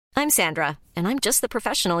I'm Sandra, and I'm just the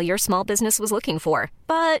professional your small business was looking for.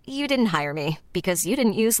 But you didn't hire me because you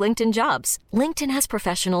didn't use LinkedIn Jobs. LinkedIn has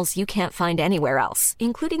professionals you can't find anywhere else,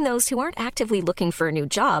 including those who aren't actively looking for a new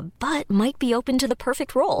job, but might be open to the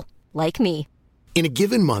perfect role, like me. In a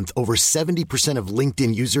given month, over 70% of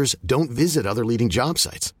LinkedIn users don't visit other leading job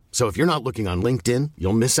sites. So if you're not looking on LinkedIn,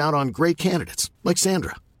 you'll miss out on great candidates like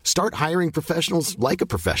Sandra. Start hiring professionals like a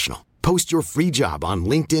professional. Post your free job on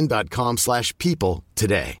linkedin.com/people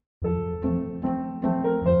today.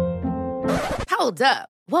 Hold up.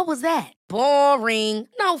 What was that? Boring.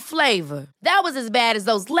 No flavor. That was as bad as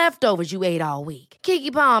those leftovers you ate all week.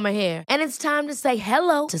 Keke Palmer here. And it's time to say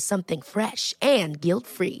hello to something fresh and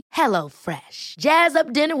guilt-free. Hello Fresh. Jazz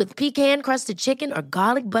up dinner with pecan-crusted chicken or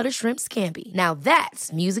garlic butter shrimp scampi. Now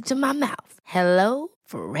that's music to my mouth. Hello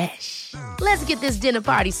Fresh. Let's get this dinner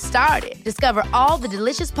party started. Discover all the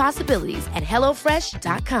delicious possibilities at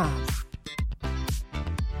hellofresh.com.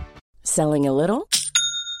 Selling a little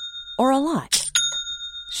or a lot?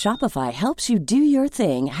 Shopify helps you do your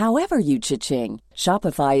thing however you cha-ching.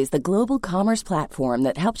 Shopify is the global commerce platform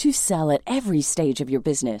that helps you sell at every stage of your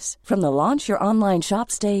business. From the launch your online shop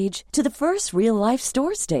stage to the first real-life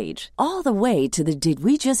store stage, all the way to the did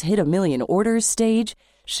we just hit a million orders stage.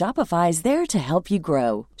 Shopify's there to help you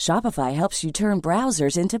grow. Shopify helps you turn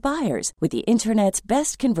browsers into buyers with the internet's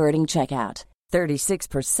best converting checkout.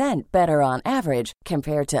 36% better on average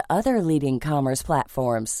compared to other leading commerce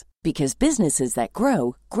platforms. Because businesses that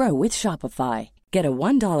grow, grow with Shopify. Get a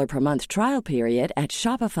 $1 per month trial period at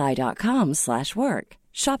shopify.com/work.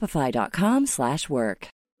 Shopify.com/work.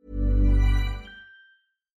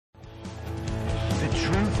 The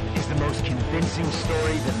truth is the most convincing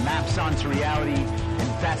story that maps onto reality, and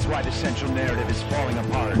that's why the central narrative is falling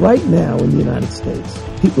apart. Right now in the United States,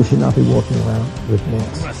 people should not be walking around with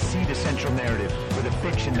masks. We must see the central narrative for the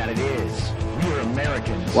fiction that it is. We are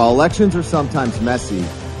Americans. While elections are sometimes messy,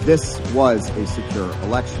 this was a secure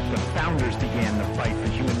election. The founders began the fight for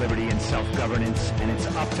human liberty and self-governance, and it's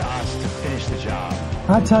up to us to finish the job.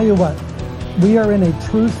 I tell you what, we are in a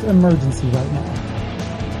truth emergency right now.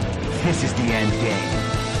 This is the end game.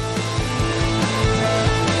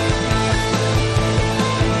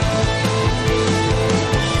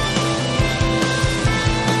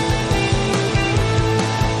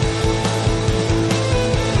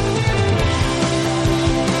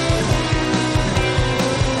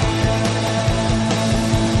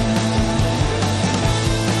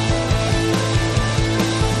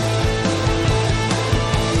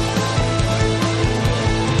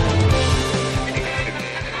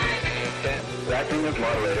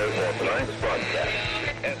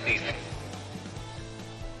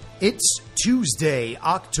 It's Tuesday,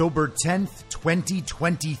 October 10th,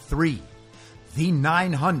 2023, the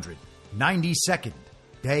 992nd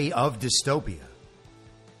day of dystopia.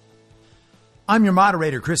 I'm your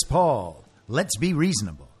moderator, Chris Paul. Let's be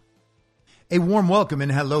reasonable. A warm welcome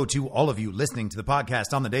and hello to all of you listening to the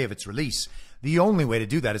podcast on the day of its release. The only way to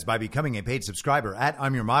do that is by becoming a paid subscriber at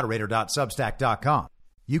imyourmoderator.substack.com.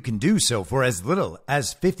 You can do so for as little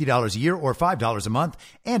as $50 a year or $5 a month,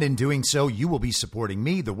 and in doing so, you will be supporting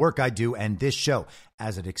me, the work I do, and this show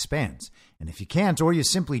as it expands. And if you can't or you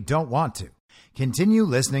simply don't want to, continue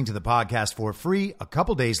listening to the podcast for free a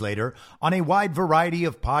couple days later on a wide variety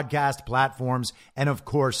of podcast platforms and, of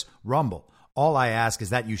course, Rumble. All I ask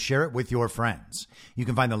is that you share it with your friends. You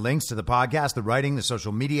can find the links to the podcast, the writing, the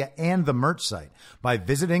social media, and the merch site by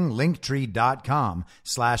visiting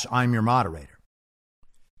linktree.com/I'mYourModerator.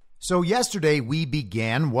 So yesterday we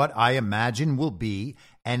began what I imagine will be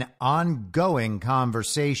an ongoing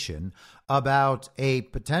conversation about a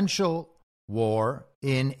potential war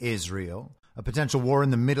in Israel, a potential war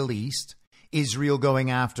in the Middle East, Israel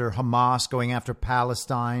going after Hamas, going after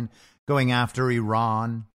Palestine, going after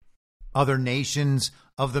Iran, other nations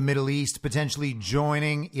of the Middle East potentially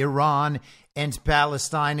joining Iran and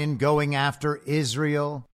Palestine in going after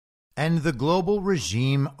Israel. And the global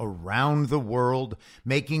regime around the world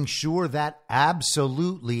making sure that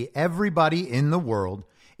absolutely everybody in the world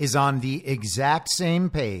is on the exact same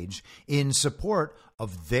page in support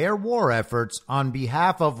of their war efforts on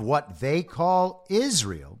behalf of what they call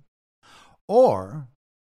Israel, or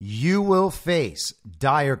you will face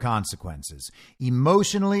dire consequences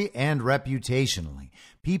emotionally and reputationally.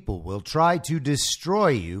 People will try to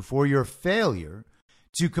destroy you for your failure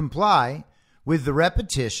to comply with the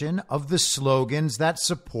repetition of the slogans that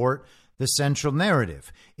support the central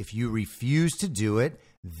narrative. If you refuse to do it,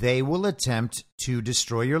 they will attempt to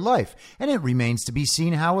destroy your life. And it remains to be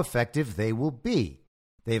seen how effective they will be.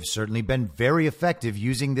 They have certainly been very effective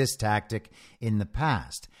using this tactic in the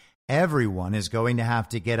past. Everyone is going to have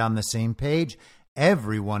to get on the same page.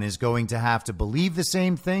 everyone is going to have to believe the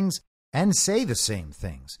same things and say the same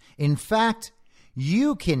things. In fact,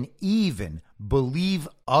 you can even believe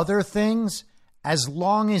other things as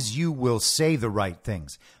long as you will say the right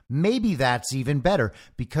things. Maybe that's even better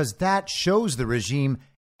because that shows the regime,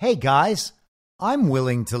 hey guys, I'm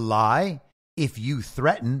willing to lie. If you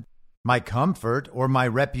threaten my comfort or my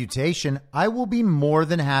reputation, I will be more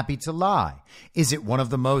than happy to lie. Is it one of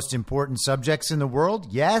the most important subjects in the world?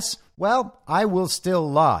 Yes. Well, I will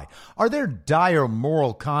still lie. Are there dire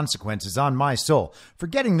moral consequences on my soul for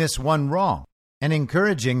getting this one wrong and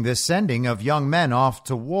encouraging the sending of young men off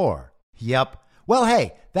to war? Yep. Well,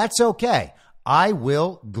 hey, that's okay. I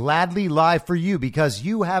will gladly lie for you because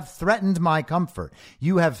you have threatened my comfort.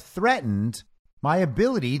 You have threatened my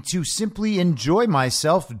ability to simply enjoy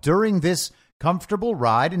myself during this comfortable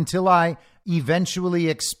ride until I eventually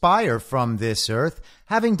expire from this earth,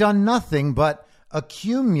 having done nothing but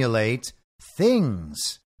accumulate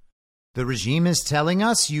things. The regime is telling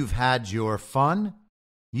us you've had your fun.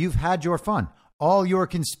 You've had your fun. All your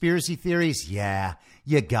conspiracy theories, yeah,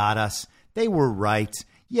 you got us. They were right.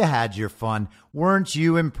 You had your fun. Weren't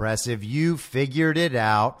you impressive? You figured it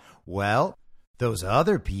out. Well, those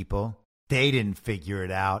other people, they didn't figure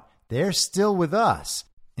it out. They're still with us.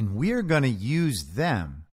 And we're going to use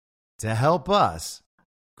them to help us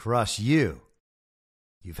crush you.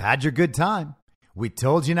 You've had your good time. We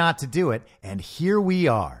told you not to do it. And here we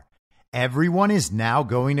are. Everyone is now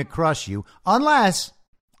going to crush you unless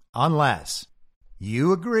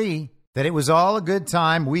you agree that it was all a good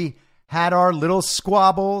time. We had our little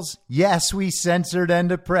squabbles. Yes, we censored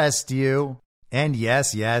and oppressed you. And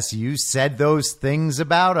yes, you said those things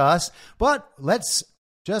about us. But let's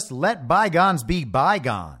just let bygones be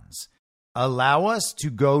bygones. Allow us to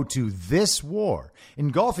go to this war,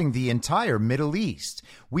 engulfing the entire Middle East.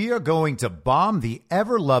 We are going to bomb the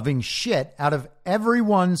ever-loving shit out of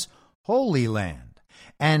everyone's holy land.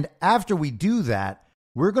 And after we do that,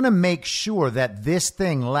 we're going to make sure that this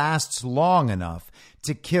thing lasts long enough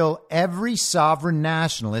to kill every sovereign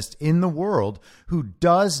nationalist in the world who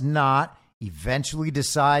does not eventually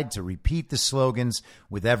decide to repeat the slogans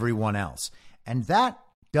with everyone else. And that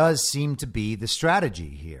does seem to be the strategy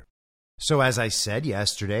here. So as I said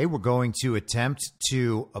yesterday, we're going to attempt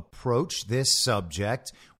to approach this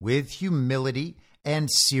subject with humility and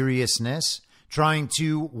seriousness, trying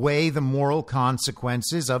to weigh the moral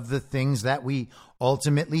consequences of the things that we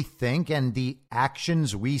ultimately think and the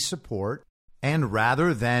actions we support. And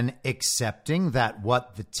rather than accepting that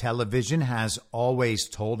what the television has always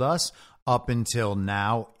told us up until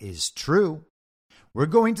now is true, we're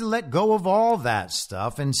going to let go of all that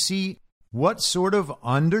stuff and see what sort of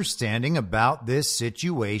understanding about this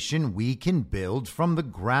situation we can build from the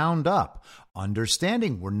ground up.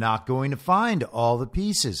 Understanding we're not going to find all the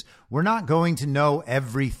pieces. We're not going to know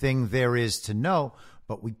everything there is to know,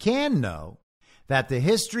 but we can know that the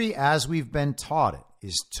history as we've been taught it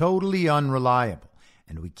is totally unreliable.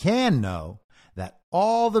 And we can know that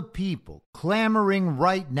all the people clamoring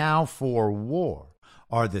right now for war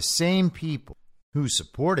are the same people who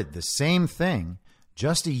supported the same thing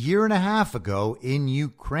just a year and a half ago in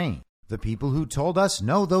Ukraine. The people who told us,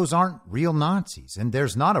 no, those aren't real Nazis, and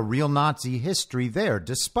there's not a real Nazi history there,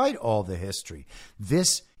 despite all the history.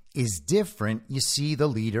 This is different. You see, the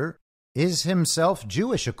leader is himself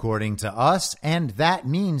Jewish, according to us, and that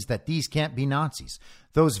means that these can't be Nazis.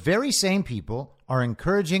 Those very same people are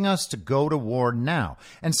encouraging us to go to war now.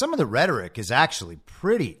 And some of the rhetoric is actually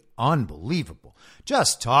pretty unbelievable.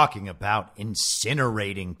 Just talking about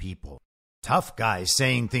incinerating people. Tough guys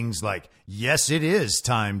saying things like, yes, it is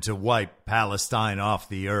time to wipe Palestine off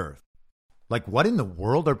the earth. Like, what in the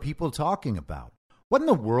world are people talking about? What in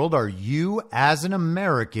the world are you as an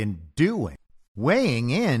American doing? Weighing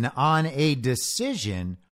in on a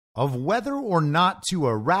decision of whether or not to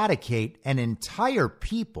eradicate an entire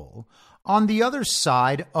people on the other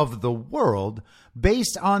side of the world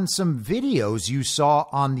based on some videos you saw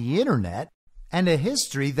on the internet and a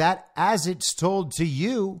history that, as it's told to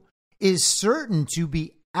you, is certain to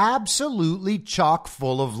be absolutely chock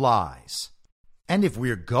full of lies. And if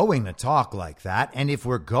we're going to talk like that, and if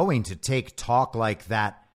we're going to take talk like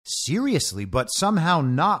that seriously, but somehow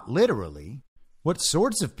not literally, what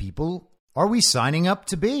sorts of people are we signing up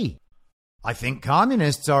to be? I think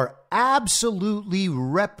communists are absolutely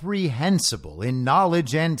reprehensible in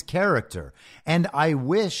knowledge and character, and I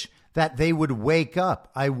wish that they would wake up.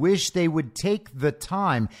 I wish they would take the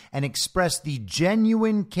time and express the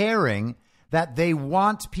genuine caring that they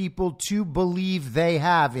want people to believe they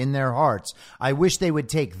have in their hearts. I wish they would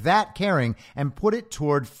take that caring and put it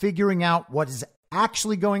toward figuring out what is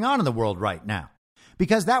actually going on in the world right now.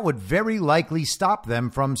 because that would very likely stop them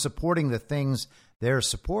from supporting the things they're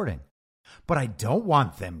supporting. But I don't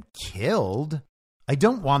want them killed. I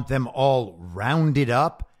don't want them all rounded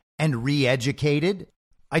up and re-educated.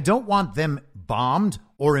 I don't want them bombed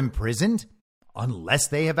or imprisoned unless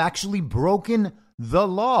they have actually broken the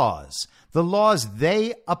laws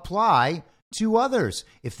they apply to others.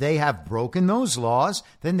 If they have broken those laws,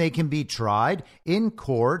 then they can be tried in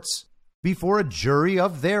courts before a jury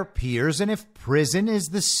of their peers. And if prison is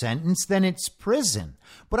the sentence, then it's prison.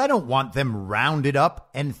 But I don't want them rounded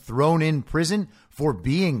up and thrown in prison for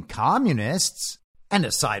being communists. And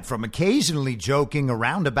aside from occasionally joking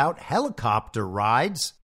around about helicopter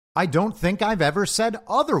rides, I don't think I've ever said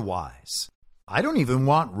otherwise. I don't even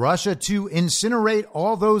want Russia to incinerate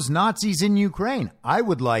all those Nazis in Ukraine. I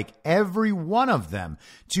would like every one of them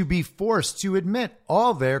to be forced to admit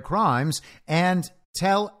all their crimes and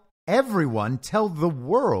tell the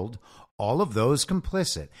world, all of those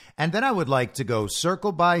complicit. And then I would like to go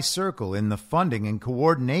circle by circle in the funding and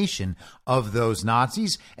coordination of those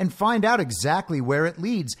Nazis and find out exactly where it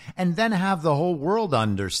leads, and then have the whole world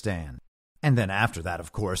understand. And then after that,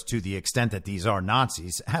 of course, to the extent that these are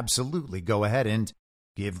Nazis, absolutely go ahead and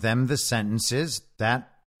give them the sentences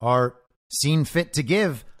that are seen fit to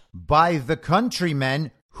give by the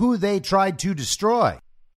countrymen who they tried to destroy.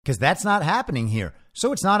 Because that's not happening here.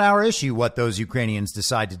 So it's not our issue what those Ukrainians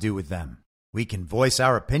decide to do with them. We can voice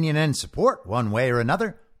our opinion and support one way or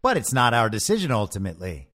another, but it's not our decision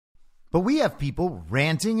ultimately. But we have people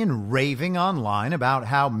ranting and raving online about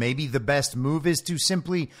how maybe the best move is to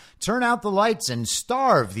simply turn out the lights and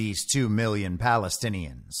starve these 2 million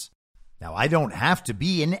Palestinians. Now, I don't have to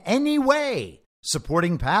be in any way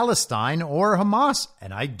supporting Palestine or Hamas,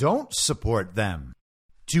 and I don't support them.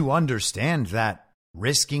 To understand that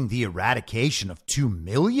risking the eradication of 2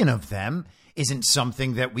 million of them isn't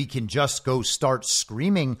something that we can just go start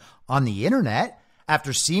screaming on the internet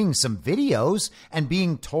after seeing some videos and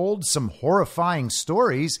being told some horrifying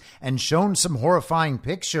stories and shown some horrifying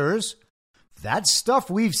pictures. That's stuff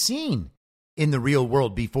we've seen in the real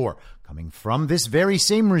world before, coming from this very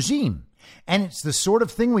same regime. And it's the sort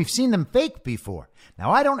of thing we've seen them fake before.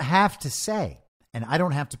 Now, I don't have to say, and I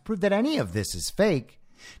don't have to prove that any of this is fake,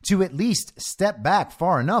 to at least step back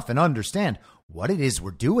far enough and understand what it is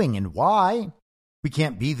we're doing and why. We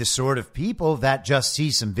can't be the sort of people that just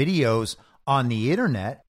see some videos on the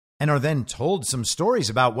internet and are then told some stories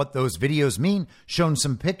about what those videos mean, shown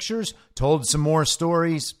some pictures, told some more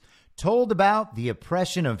stories, told about the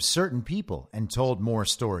oppression of certain people and told more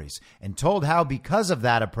stories, and told how because of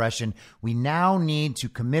that oppression, we now need to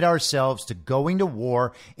commit ourselves to going to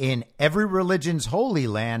war in every religion's holy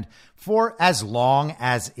land for as long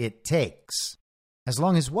as it takes. As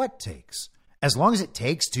long as what takes? As long as it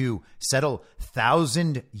takes to settle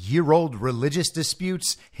 1,000-year-old religious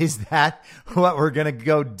disputes. Is that what we're going to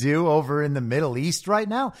go do over in the Middle East right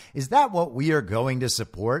now? Is that what we are going to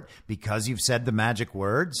support because you've said the magic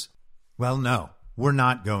words? Well, no, we're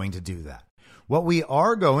not going to do that. What we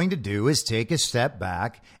are going to do is take a step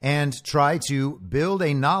back and try to build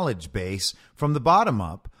a knowledge base from the bottom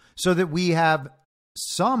up so that we have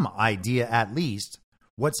some idea, at least,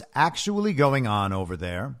 what's actually going on over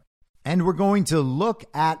there. And we're going to look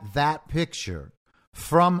at that picture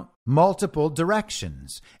from multiple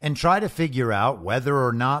directions and try to figure out whether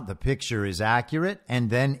or not the picture is accurate. And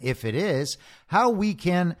then if it is, how we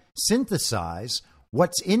can synthesize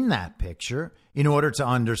what's in that picture in order to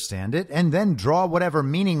understand it and then draw whatever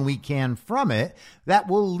meaning we can from it that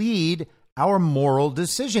will lead our moral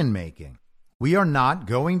decision making. We are not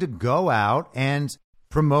going to go out and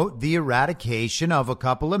promote the eradication of a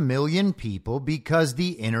couple of million people because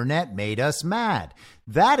the internet made us mad.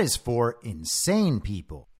 That is for insane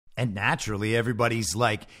people. And naturally, everybody's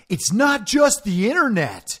like, it's not just the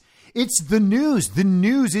internet. It's the news. The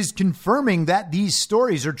news is confirming that these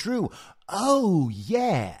stories are true. Oh,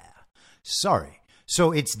 yeah. Sorry.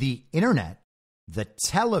 So it's the internet, the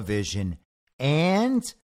television, and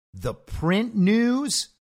the print news.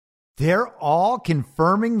 They're all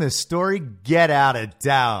confirming the story. Get out of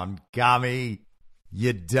town, commie.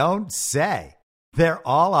 You don't say. They're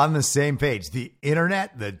all on the same page. The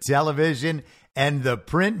internet, the television, and the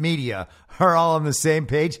print media are all on the same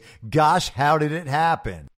page. Gosh, how did it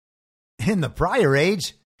happen? In the prior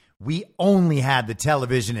age, we only had the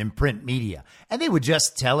television and print media, and they would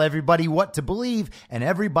just tell everybody what to believe, and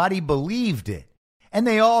everybody believed it. And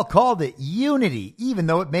they all called it unity, even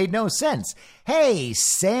though it made no sense. Hey,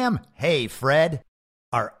 Sam. Hey, Fred.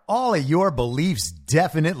 Are all of your beliefs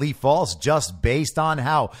definitely false just based on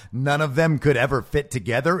how none of them could ever fit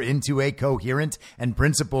together into a coherent and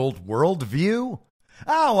principled worldview?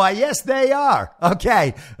 Oh, why, yes, they are.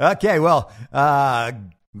 Okay. Well,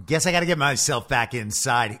 guess I got to get myself back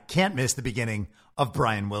inside. Can't miss the beginning of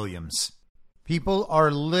Brian Williams. People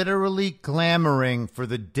are literally clamoring for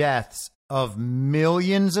the deaths of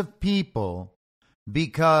millions of people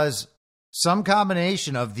because some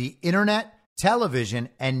combination of the internet, television,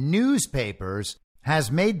 and newspapers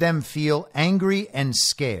has made them feel angry and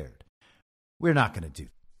scared. We're not going to do.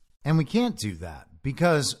 And we can't do that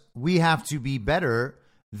because we have to be better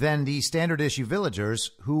than the standard issue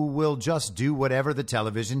villagers who will just do whatever the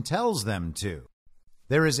television tells them to.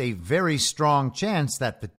 There is a very strong chance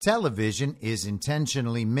that the television is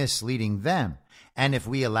intentionally misleading them. And if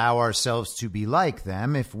we allow ourselves to be like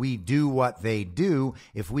them, if we do what they do,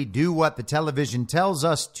 if we do what the television tells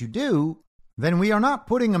us to do, then we are not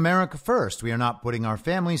putting America first. We are not putting our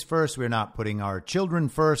families first. We are not putting our children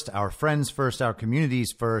first, our friends first, our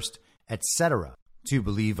communities first, etc. To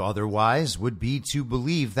believe otherwise would be to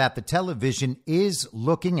believe that the television is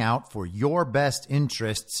looking out for your best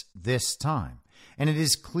interests this time. And it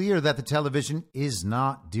is clear that the television is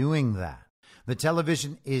not doing that. The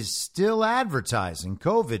television is still advertising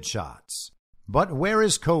COVID shots. But where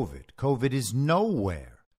is COVID? COVID is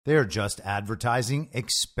nowhere. They're just advertising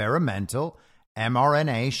experimental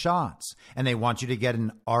mRNA shots. And they want you to get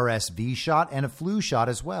an RSV shot and a flu shot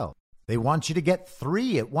as well. They want you to get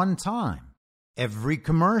 3 at one time. Every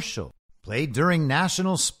commercial played during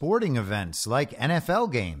national sporting events like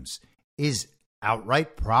NFL games is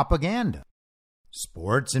outright propaganda.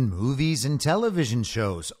 Sports and movies and television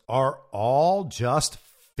shows are all just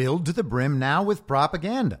filled to the brim now with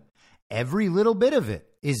propaganda. Every little bit of it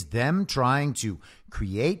is them trying to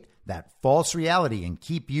create that false reality and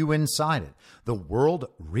keep you inside it. The world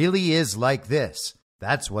really is like this.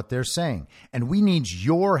 That's what they're saying. And we need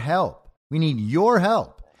your help. We need your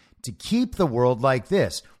help to keep the world like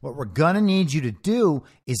this. What we're going to need you to do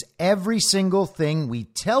is every single thing we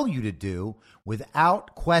tell you to do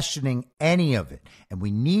without questioning any of it. And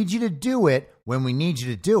we need you to do it when we need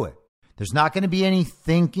you to do it. There's not going to be any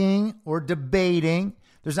thinking or debating.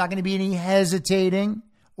 There's not going to be any hesitating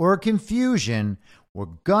or confusion. We're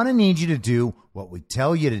going to need you to do what we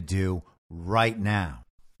tell you to do right now.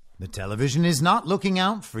 The television is not looking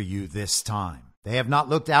out for you this time. They have not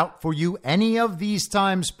looked out for you any of these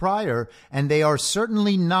times prior, and they are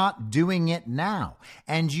certainly not doing it now.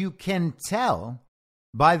 And you can tell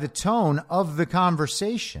by the tone of the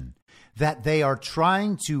conversation that they are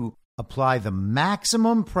trying to apply the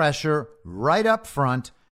maximum pressure right up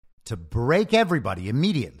front to break everybody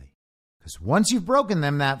immediately. Because once you've broken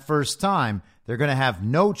them that first time, they're going to have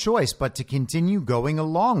no choice but to continue going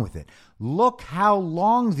along with it. Look how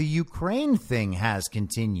long the Ukraine thing has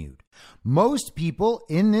continued. Most people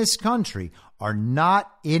in this country are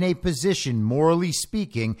not in a position, morally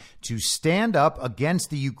speaking, to stand up against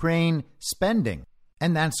the Ukraine spending.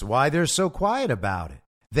 And that's why they're so quiet about it.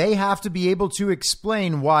 They have to be able to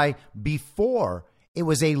explain why before it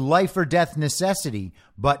was a life or death necessity,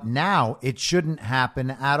 but now it shouldn't happen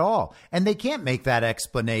at all. And they can't make that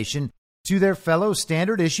explanation to their fellow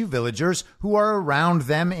standard issue villagers who are around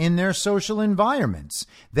them in their social environments.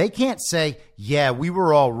 They can't say, yeah, we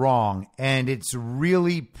were all wrong, and it's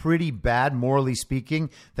really pretty bad, morally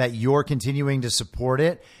speaking, that you're continuing to support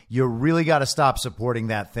it. You really got to stop supporting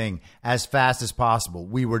that thing as fast as possible.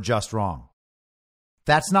 We were just wrong.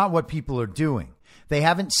 That's not what people are doing. They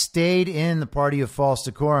haven't stayed in the party of false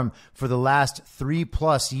decorum for the last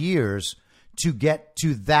 3+ years to get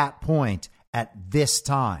to that point at this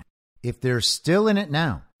time. If they're still in it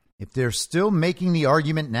now, if they're still making the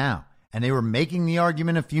argument now, and they were making the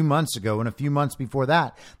argument a few months ago and a few months before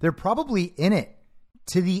that, they're probably in it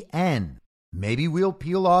to the end. Maybe we'll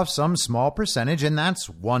peel off some small percentage, and that's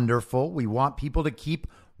wonderful. We want people to keep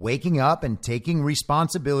waking up and taking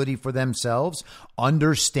responsibility for themselves,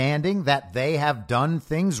 understanding that they have done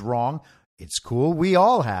things wrong. It's cool. We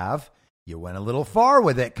all have. You went a little far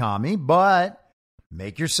with it, commie, but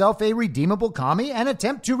make yourself a redeemable commie and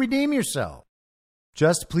attempt to redeem yourself.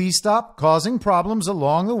 Just please stop causing problems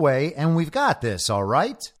along the way, and we've got this, all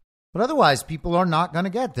right? But otherwise, people are not going to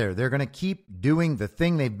get there. They're going to keep doing the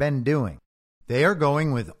thing they've been doing. They are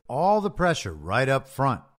going with all the pressure right up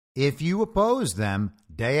front. If you oppose them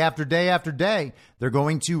day after day after day, they're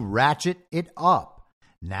going to ratchet it up.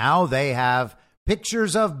 Now they have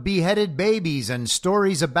pictures of beheaded babies and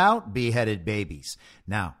stories about beheaded babies.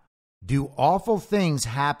 Now, do awful things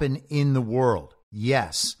happen in the world?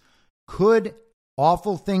 Yes. Could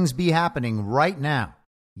awful things be happening right now?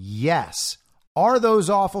 Yes. Are those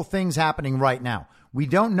awful things happening right now? We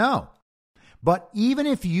don't know. But even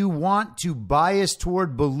if you want to bias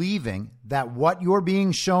toward believing that what you're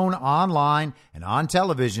being shown online and on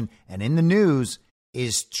television and in the news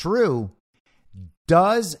is true,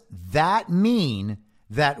 does that mean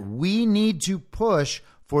that we need to push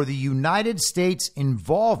for the United States'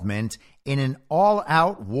 involvement in an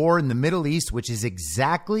all-out war in the Middle East, which is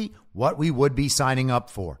exactly what we would be signing up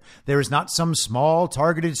for? There is not some small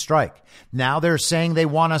targeted strike. Now they're saying they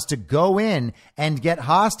want us to go in and get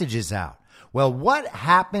hostages out. Well, what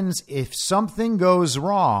happens if something goes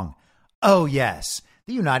wrong? Oh, yes,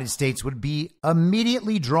 the United States would be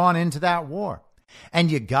immediately drawn into that war.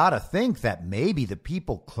 And you gotta think that maybe the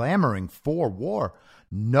people clamoring for war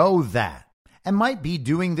know that and might be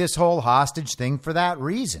doing this whole hostage thing for that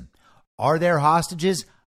reason. Are there hostages?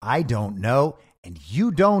 I don't know, and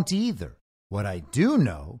you don't either. What I do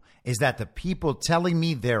know is that the people telling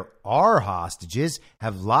me there are hostages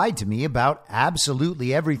have lied to me about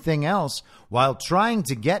absolutely everything else while trying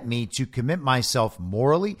to get me to commit myself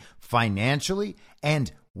morally, financially,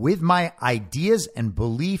 and with my ideas and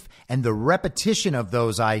belief and the repetition of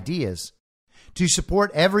those ideas to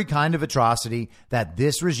support every kind of atrocity that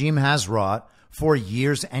this regime has wrought for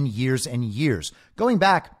years and years and years, going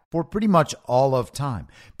back for pretty much all of time,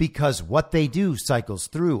 because what they do cycles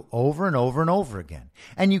through over and over and over again.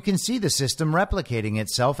 And you can see the system replicating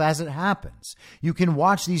itself as it happens. You can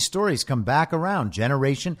watch these stories come back around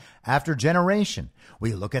generation after generation.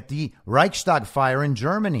 We look at the Reichstag fire in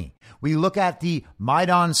Germany. We look at the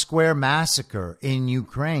Maidan Square massacre in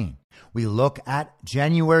Ukraine. We look at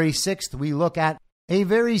January 6th. We look at a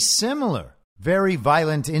very similar, very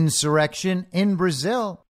violent insurrection in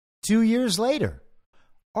Brazil 2 years later.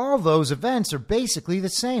 All those events are basically the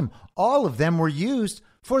same. All of them were used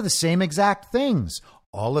for the same exact things.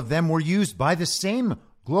 All of them were used by the same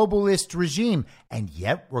globalist regime. And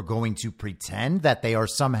yet we're going to pretend that they are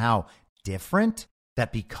somehow different?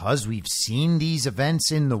 That because we've seen these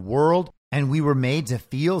events in the world and we were made to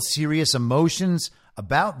feel serious emotions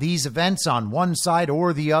about these events on one side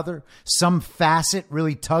or the other, some facet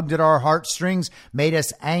really tugged at our heartstrings, made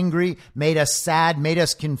us angry, made us sad, made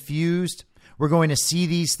us confused. We're going to see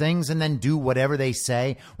these things and then do whatever they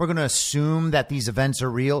say. We're going to assume that these events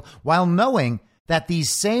are real while knowing that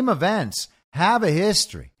these same events have a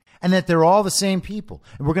history and that they're all the same people.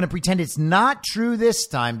 And we're going to pretend it's not true this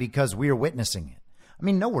time because we are witnessing it. I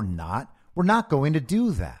mean, no, we're not. We're not going to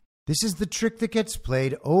do that. This is the trick that gets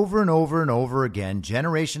played over and over and over again,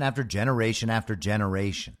 generation after generation after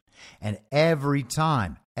generation. And every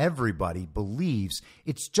time, everybody believes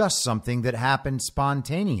it's just something that happened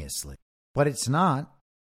spontaneously. But it's not,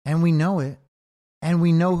 and we know it, and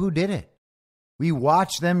we know who did it. We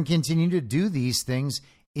watch them continue to do these things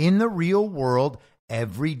in the real world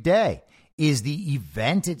every day. Is the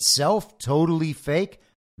event itself totally fake?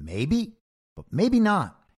 Maybe, but maybe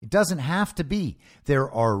not. It doesn't have to be. There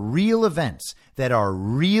are real events that are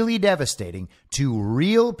really devastating to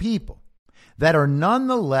real people that are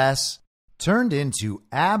nonetheless turned into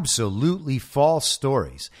absolutely false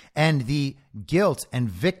stories, and the guilt and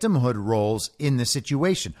victimhood roles in the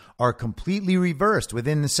situation are completely reversed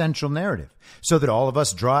within the central narrative, so that all of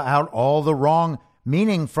us draw out all the wrong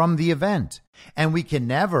meaning from the event. And we can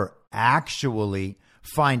never actually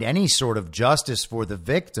find any sort of justice for the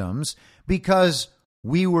victims because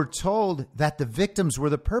we were told that the victims were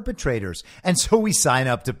the perpetrators, and so we sign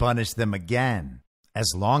up to punish them again,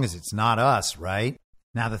 as long as it's not us, right?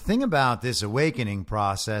 Now, the thing about this awakening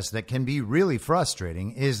process that can be really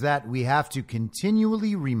frustrating is that we have to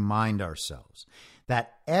continually remind ourselves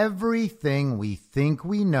that everything we think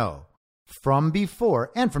we know from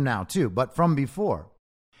before, and from now too, but from before,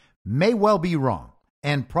 may well be wrong,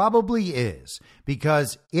 and probably is,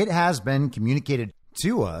 because it has been communicated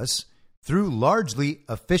to us through largely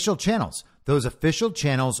official channels. Those official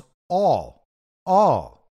channels all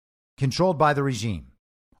controlled by the regime.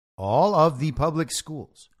 All of the public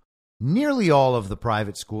schools, nearly all of the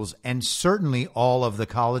private schools, and certainly all of the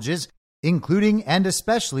colleges, including and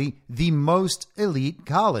especially the most elite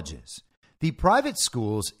colleges. The private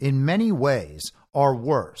schools, in many ways, are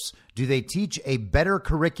worse. Do they teach a better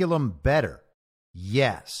curriculum better?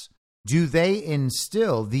 Yes. Do they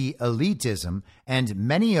instill the elitism and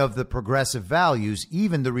many of the progressive values,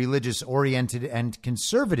 even the religious-oriented and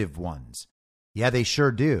conservative ones? Yeah, they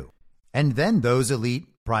sure do. And then those elite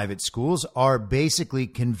private schools are basically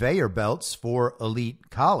conveyor belts for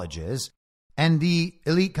elite colleges, and the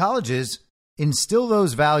elite colleges instill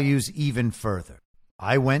those values even further.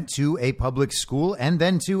 I went to a public school and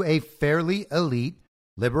then to a fairly elite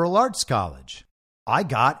liberal arts college. I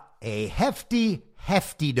got a hefty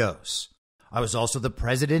dose. I was also the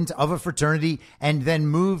president of a fraternity and then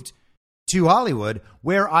moved to Hollywood,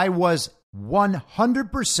 where I was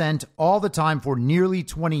 100% all the time for nearly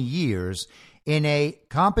 20 years in a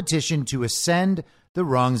competition to ascend the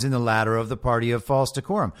rungs in the ladder of the party of false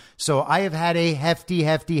decorum. So I have had a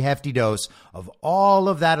hefty dose of all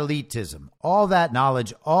of that elitism, all that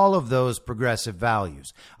knowledge, all of those progressive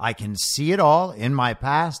values. I can see it all in my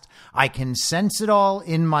past. I can sense it all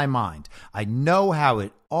in my mind. I know how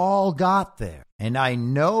it all got there. And I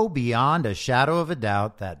know beyond a shadow of a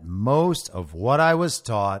doubt that most of what I was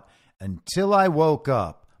taught until I woke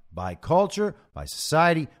up by culture, by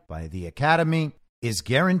society, by the academy, is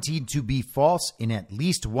guaranteed to be false in at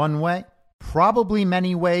least one way, probably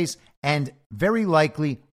many ways, and very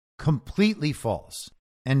likely completely false.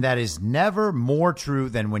 And that is never more true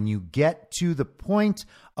than when you get to the point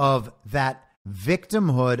of that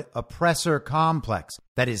victimhood oppressor complex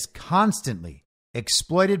that is constantly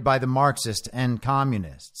exploited by the Marxists and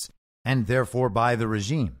communists, and therefore by the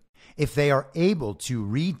regime. If they are able to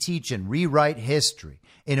reteach and rewrite history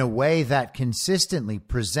in a way that consistently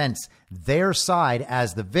presents their side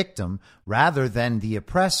as the victim rather than the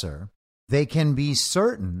oppressor, they can be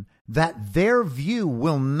certain that their view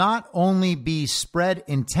will not only be spread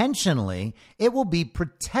intentionally, it will be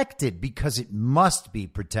protected because it must be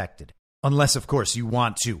protected. Unless, of course, you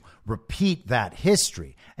want to repeat that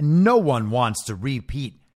history. And no one wants to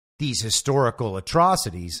repeat these historical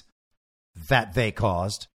atrocities that they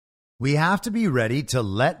caused. We have to be ready to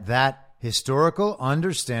let that historical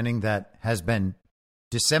understanding that has been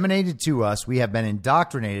disseminated to us, we have been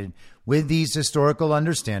indoctrinated with these historical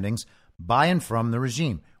understandings by and from the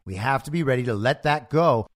regime. We have to be ready to let that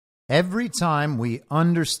go every time we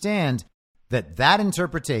understand that that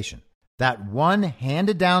interpretation, that one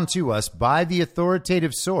handed down to us by the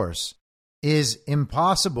authoritative source, is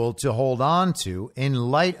impossible to hold on to in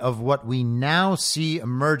light of what we now see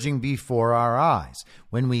emerging before our eyes.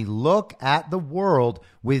 When we look at the world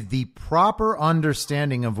with the proper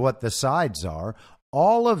understanding of what the sides are,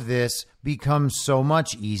 all of this becomes so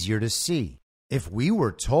much easier to see. If we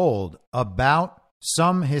were told about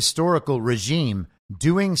some historical regime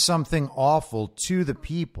doing something awful to the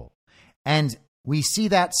people, and we see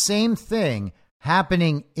that same thing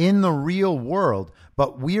happening in the real world,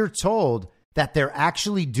 but we're told that they're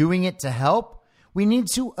actually doing it to help, we need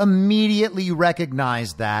to immediately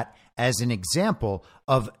recognize that as an example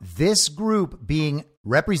of this group being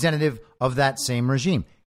representative of that same regime.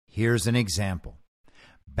 Here's an example.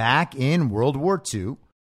 Back in World War II,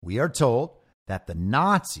 we are told that the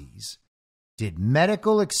Nazis did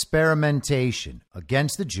medical experimentation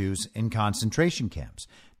against the Jews in concentration camps.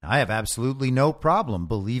 Now, I have absolutely no problem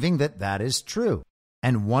believing that that is true.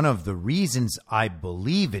 And one of the reasons I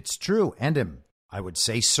believe it's true, and am, I would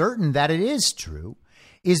say, certain that it is true,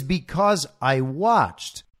 is because I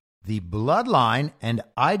watched the bloodline and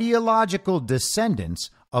ideological descendants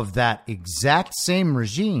of that exact same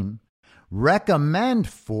regime recommend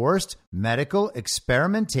forced medical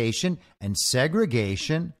experimentation and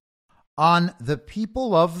segregation on the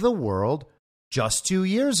people of the world just 2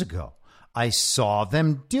 years ago. I saw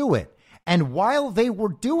them do it. And while they were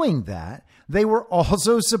doing that, they were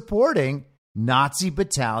also supporting Nazi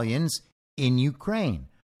battalions in Ukraine,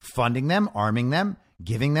 funding them, arming them,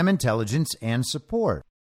 giving them intelligence and support.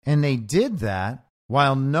 And they did that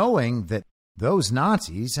while knowing that those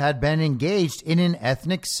Nazis had been engaged in an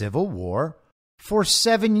ethnic civil war for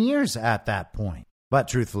 7 years at that point. But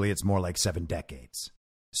truthfully, it's more like 7 decades.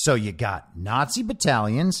 So you got Nazi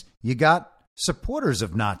battalions, you got supporters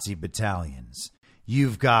of Nazi battalions,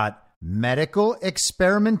 you've got medical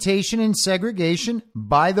experimentation and segregation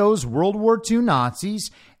by those World War II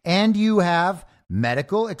Nazis, and you have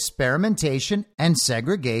medical experimentation and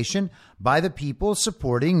segregation by the people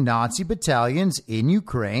supporting Nazi battalions in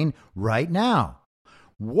Ukraine right now.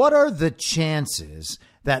 What are the chances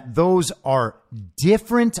that those are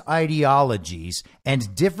different ideologies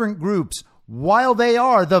and different groups, while they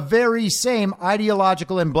are the very same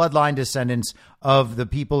ideological and bloodline descendants of the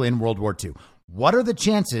people in World War II? What are the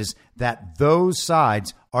chances that those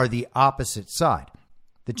sides are the opposite side?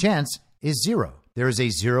 The chance is 0. There is a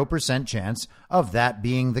 0% chance of that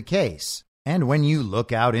being the case. And when you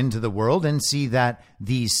look out into the world and see that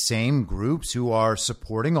these same groups who are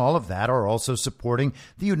supporting all of that are also supporting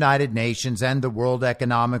the United Nations and the World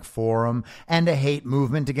Economic Forum and a hate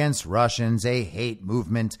movement against Russians, a hate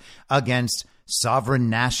movement against sovereign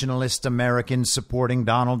nationalist Americans supporting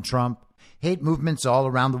Donald Trump, hate movements all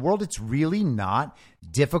around the world, it's really not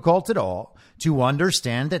difficult at all to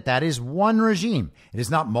understand that that is one regime. It is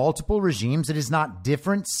not multiple regimes. It is not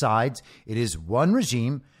different sides. It is one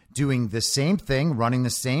regime doing the same thing, running the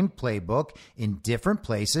same playbook in different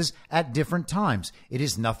places at different times. It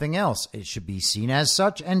is nothing else. It should be seen as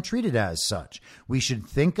such and treated as such. We should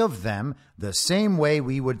think of them the same way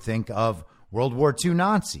we would think of World War II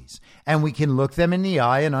Nazis, and we can look them in the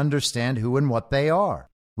eye and understand who and what they are.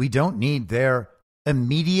 We don't need their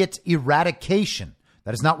immediate eradication.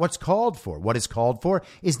 That is not what's called for. What is called for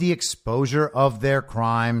is the exposure of their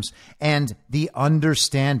crimes and the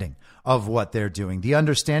understanding of what they're doing, the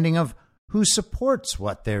understanding of who supports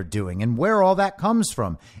what they're doing and where all that comes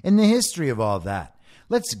from in the history of all that.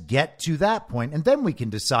 Let's get to that point, and then we can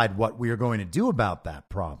decide what we are going to do about that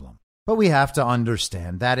problem. But we have to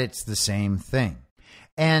understand that it's the same thing.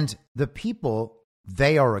 And the people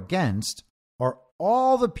they are against are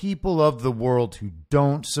all the people of the world who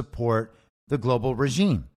don't support the global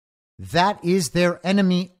regime. That is their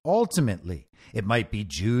enemy ultimately. It might be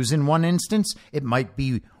Jews in one instance. It might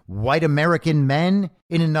be white American men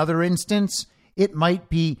in another instance. It might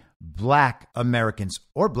be black Americans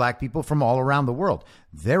or black people from all around the world.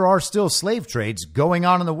 There are still slave trades going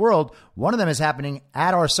on in the world. One of them is happening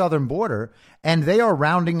at our southern border, and they are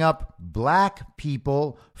rounding up black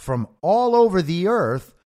people from all over the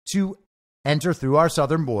earth to enter through our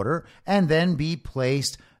southern border and then be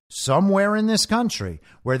placed somewhere in this country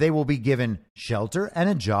where they will be given shelter and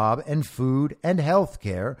a job and food and health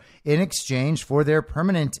care in exchange for their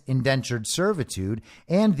permanent indentured servitude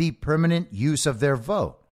and the permanent use of their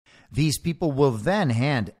vote. These people will then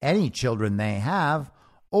hand any children they have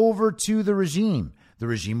over to the regime. The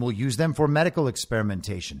regime will use them for medical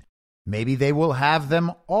experimentation. Maybe they will have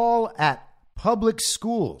them all at public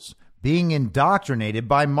schools being indoctrinated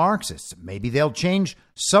by Marxists. Maybe they'll change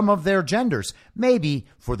some of their genders. Maybe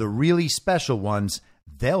for the really special ones,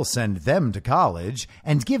 they'll send them to college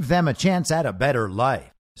and give them a chance at a better life.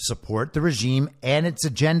 Support the regime and its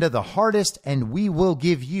agenda the hardest, and we will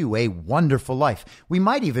give you a wonderful life. We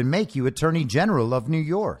might even make you Attorney General of New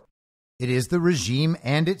York. It is the regime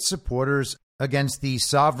and its supporters against the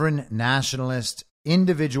sovereign nationalist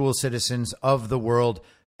individual citizens of the world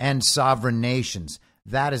and sovereign nations.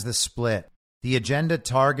 That is the split. The agenda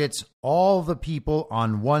targets all the people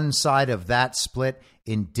on one side of that split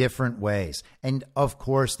in different ways. And of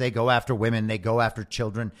course, they go after women, they go after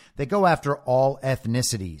children, they go after all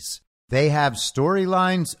ethnicities. They have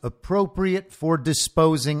storylines appropriate for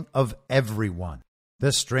disposing of everyone.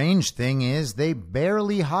 The strange thing is they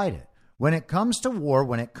barely hide it. When it comes to war,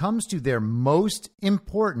 when it comes to their most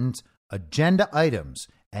important agenda items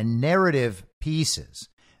and narrative pieces,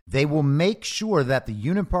 they will make sure that the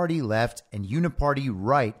uniparty left and uniparty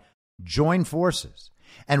right join forces.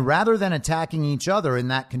 And rather than attacking each other in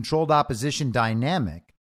that controlled opposition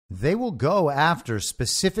dynamic, they will go after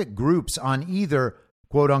specific groups on either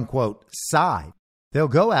quote unquote side. They'll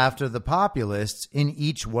go after the populists in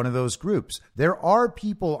each one of those groups. There are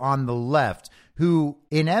people on the left who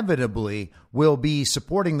inevitably will be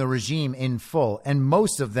supporting the regime in full, and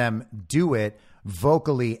most of them do it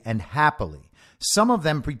vocally and happily. Some of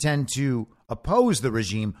them pretend to oppose the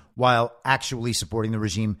regime while actually supporting the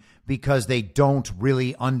regime because they don't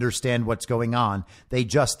really understand what's going on. They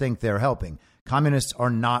just think they're helping. Communists are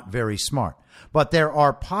not very smart. But there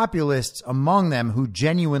are populists among them who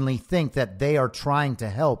genuinely think that they are trying to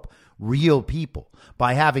help real people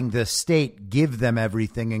by having the state give them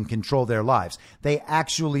everything and control their lives. They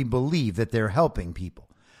actually believe that they're helping people.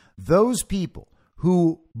 Those people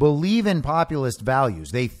who believe in populist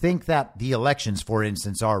values, they think that the elections, for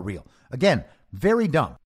instance, are real. Again, very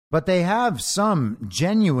dumb. But they have some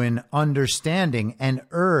genuine understanding and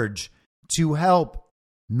urge to help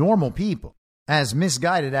normal people. As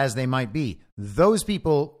misguided as they might be, those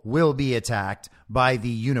people will be attacked by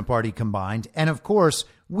the uniparty combined. And of course,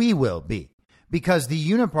 we will be, because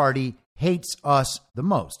the uniparty hates us the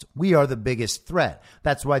most. We are the biggest threat.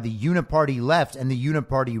 That's why the uniparty left and the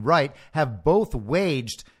uniparty right have both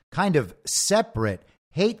waged kind of separate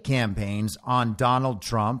hate campaigns on Donald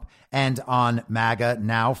Trump and on MAGA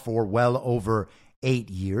now for well over 8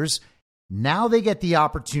 years. Now they get the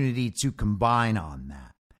opportunity to combine on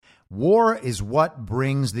that. War is what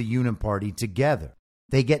brings the uniparty together.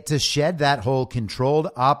 They get to shed that whole controlled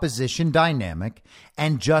opposition dynamic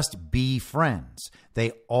and just be friends.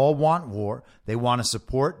 They all want war. They want to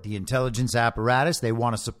support the intelligence apparatus. They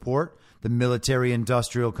want to support the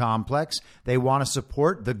military-industrial complex. They want to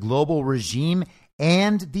support the global regime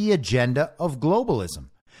and the agenda of globalism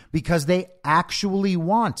because they actually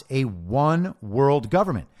want a one-world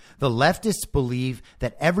government. The leftists believe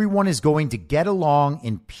that everyone is going to get along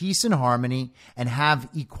in peace and harmony and have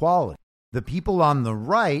equality. The people on the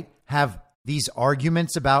right have these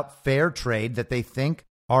arguments about fair trade that they think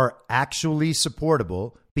are actually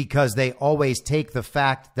supportable because they always take the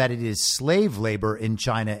fact that it is slave labor in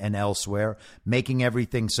China and elsewhere, making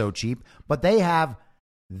everything so cheap. But they have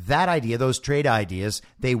that idea, those trade ideas.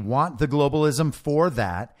 They want the globalism for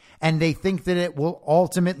that. And they think that it will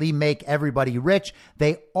ultimately make everybody rich.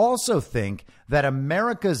 They also think that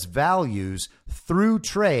America's values through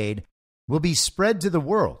trade will be spread to the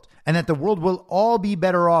world and that the world will all be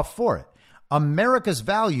better off for it. America's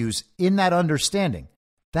values in that understanding.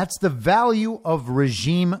 That's the value of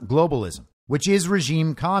regime globalism, which is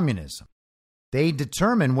regime communism. They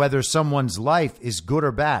determine whether someone's life is good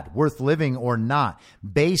or bad, worth living or not,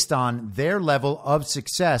 based on their level of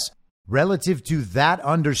success relative to that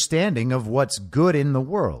understanding of what's good in the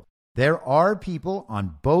world. There are people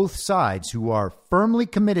on both sides who are firmly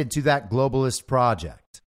committed to that globalist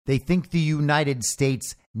project. They think the United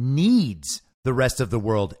States needs the rest of the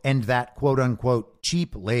world and that quote unquote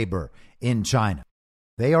cheap labor in China.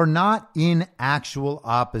 They are not in actual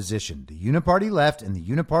opposition. The uniparty left and the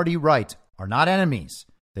uniparty right are not enemies.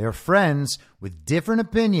 They are friends with different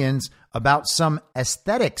opinions about some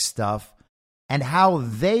aesthetic stuff and how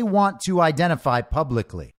they want to identify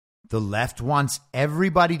publicly. The left wants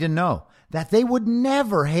everybody to know that they would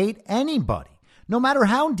never hate anybody, no matter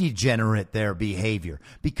how degenerate their behavior,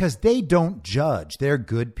 because they don't judge. They're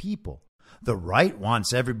good people. The right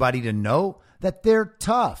wants everybody to know that they're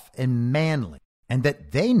tough and manly and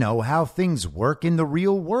that they know how things work in the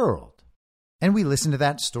real world. And we listen to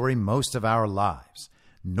that story most of our lives.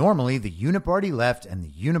 Normally, the uniparty left and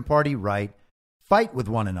the uniparty right fight with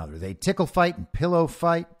one another. They tickle fight and pillow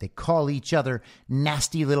fight. They call each other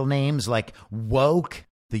nasty little names like woke.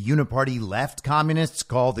 The uniparty left communists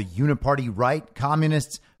call the uniparty right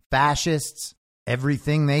communists fascists.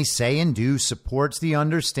 Everything they say and do supports the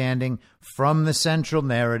understanding from the central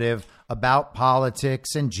narrative about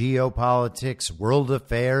politics and geopolitics, world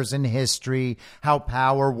affairs and history, how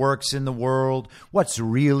power works in the world, what's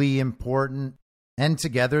really important. And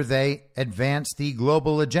together they advance the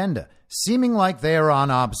global agenda, seeming like they are on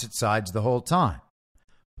opposite sides the whole time.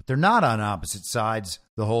 But they're not on opposite sides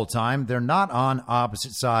the whole time. They're not on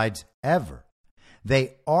opposite sides ever.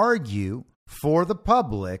 They argue for the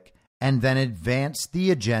public and then advance the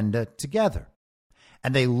agenda together.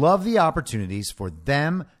 And they love the opportunities for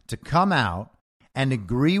them to come out and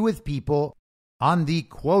agree with people on the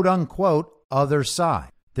quote-unquote other side.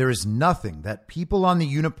 There is nothing that people on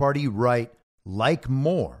the uniparty right like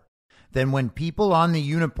more than when people on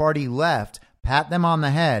the uniparty left pat them on the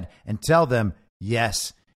head and tell them,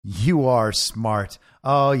 yes, you are smart.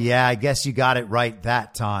 Oh, yeah, I guess you got it right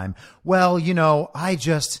that time. Well,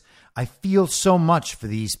 I feel so much for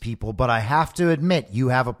these people, but I have to admit you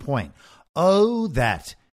have a point. Oh,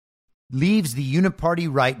 that leaves the uniparty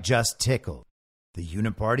right just tickled. The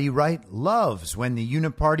uniparty right loves when the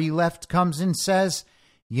uniparty left comes and says,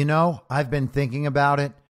 I've been thinking about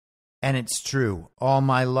it, and it's true. All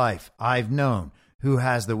my life, I've known who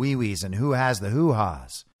has the wee-wees and who has the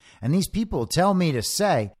hoo-has. And these people tell me to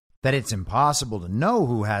say that it's impossible to know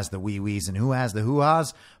who has the wee-wees and who has the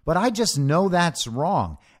hoo-has, but I just know that's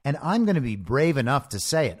wrong. And I'm going to be brave enough to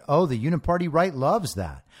say it. Oh, the uniparty right loves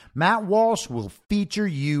that. Matt Walsh will feature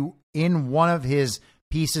you in one of his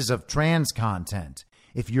pieces of trans content,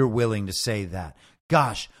 if you're willing to say that.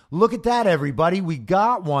 Gosh, look at that, everybody. We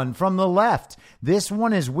got one from the left. This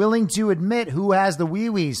one is willing to admit who has the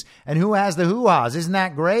wee-wees and who has the hoo-has. Isn't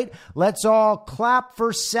that great? Let's all clap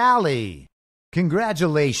for Sally.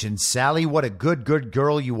 Congratulations, Sally. What a good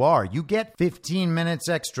girl you are. You get 15 minutes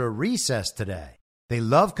extra recess today. They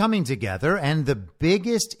love coming together, and the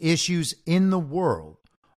biggest issues in the world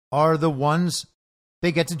are the ones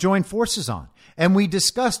they get to join forces on. And we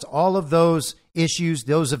discussed all of those issues,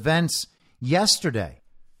 those events yesterday.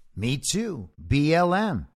 Me too.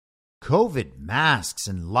 BLM, COVID, masks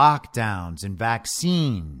and lockdowns and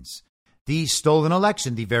vaccines, the stolen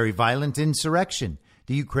election, the very violent insurrection,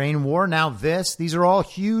 the Ukraine war, now this. These are all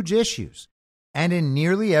huge issues. And in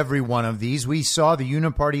nearly every one of these, we saw the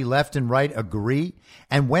uniparty left and right agree.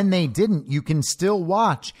 And when they didn't, you can still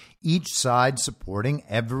watch each side supporting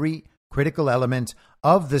every critical element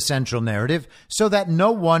of the central narrative so that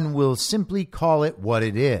no one will simply call it what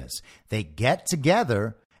it is. They get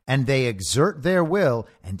together and they exert their will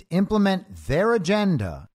and implement their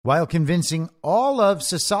agenda while convincing all of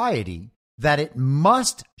society that it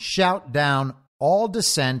must shout down all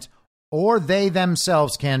dissent or they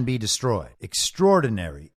themselves can be destroyed.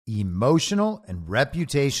 Extraordinary emotional and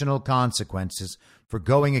reputational consequences for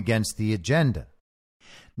going against the agenda.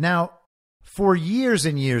 Now, for years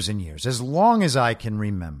and years and years, as long as I can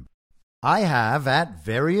remember, I have at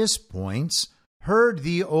various points heard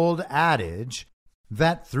the old adage,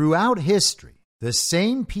 that throughout history, the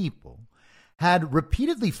same people had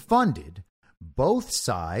repeatedly funded both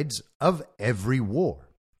sides of every war.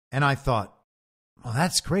 And I thought, well,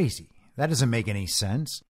 that's crazy. That doesn't make any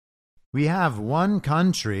sense. We have one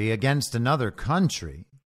country against another country.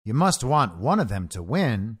 You must want one of them to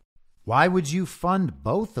win. Why would you fund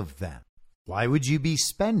both of them? Why would you be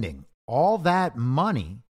spending all that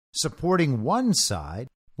money supporting one side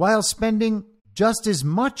while spending just as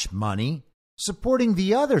much money supporting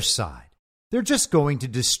the other side? They're just going to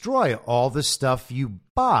destroy all the stuff you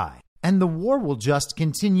buy, and the war will just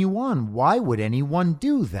continue on. Why would anyone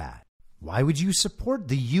do that? Why would you support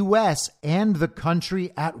the U.S. and the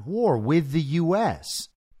country at war with the U.S.?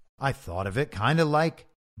 I thought of it kind of like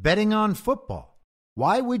betting on football.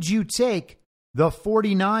 Why would you take the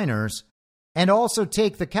 49ers and also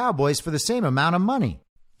take the Cowboys for the same amount of money?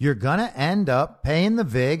 You're going to end up paying the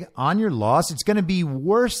vig on your loss. It's going to be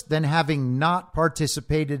worse than having not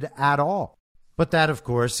participated at all. But that, of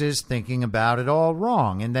course, is thinking about it all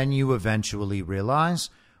wrong. And then you eventually realize,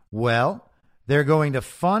 well, they're going to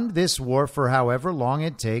fund this war for however long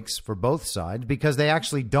it takes for both sides because they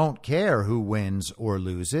actually don't care who wins or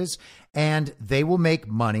loses. And they will make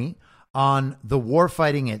money on the war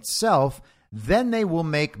fighting itself. Then they will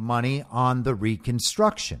make money on the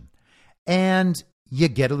reconstruction. And you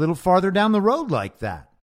get a little farther down the road like that.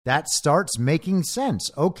 That starts making sense.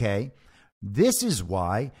 Okay, this is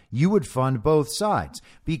why you would fund both sides,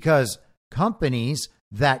 because companies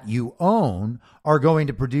that you own are going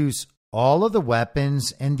to produce all of the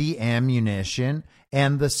weapons and the ammunition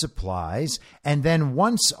and the supplies. And then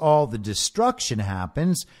once all the destruction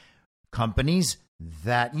happens, companies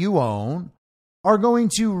that you own are going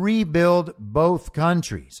to rebuild both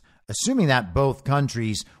countries, assuming that both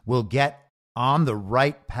countries will get on the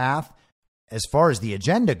right path as far as the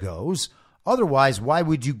agenda goes. Otherwise, why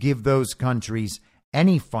would you give those countries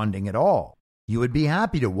any funding at all? You would be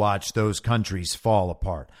happy to watch those countries fall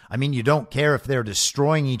apart. I mean, you don't care if they're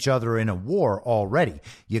destroying each other in a war already.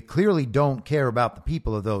 You clearly don't care about the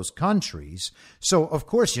people of those countries. So, of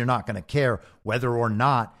course, you're not going to care whether or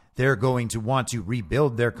not they're going to want to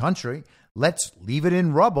rebuild their country. Let's leave it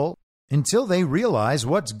in rubble until they realize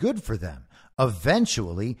what's good for them.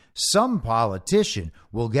 Eventually, some politician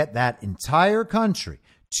will get that entire country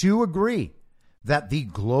to agree that the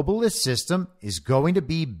globalist system is going to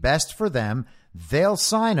be best for them. They'll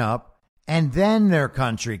sign up, and then their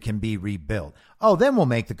country can be rebuilt. Oh, then we'll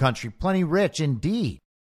make the country plenty rich indeed.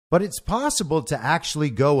 But it's possible to actually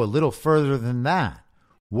go a little further than that.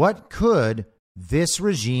 What could this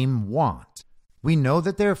regime want? We know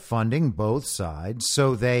that they're funding both sides,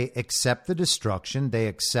 so they accept the destruction, they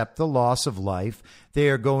accept the loss of life. They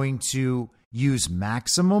are going to use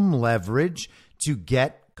maximum leverage to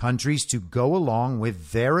get countries to go along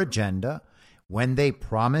with their agenda when they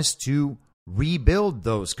promise to rebuild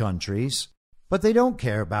those countries. But they don't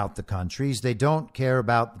care about the countries, they don't care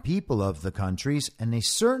about the people of the countries, and they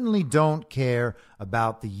certainly don't care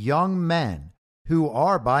about the young men who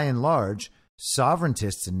are, by and large,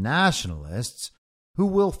 sovereigntists and nationalists who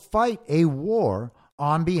will fight a war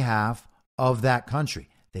on behalf of that country.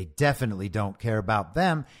 They definitely don't care about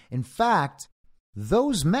them. In fact,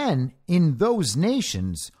 those men in those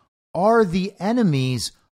nations are the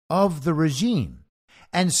enemies of the regime.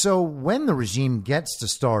 And so when the regime gets to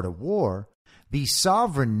start a war, the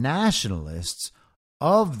sovereign nationalists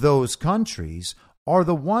of those countries are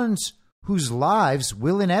the ones whose lives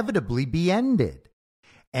will inevitably be ended.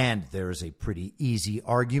 And there is a pretty easy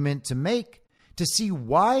argument to make to see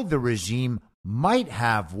why the regime might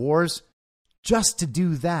have wars just to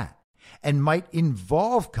do that, and might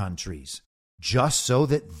involve countries just so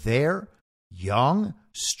that their young,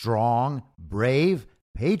 strong, brave,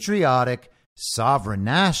 patriotic, sovereign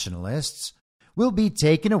nationalists will be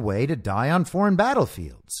taken away to die on foreign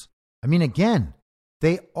battlefields. I mean, again,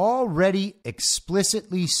 they already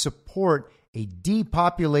explicitly support a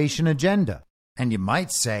depopulation agenda. And you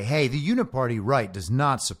might say, hey, the uniparty right does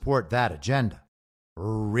not support that agenda.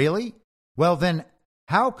 Really? Well, then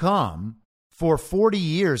how come for 40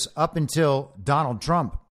 years up until Donald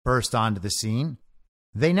Trump burst onto the scene,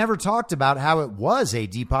 they never talked about how it was a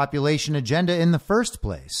depopulation agenda in the first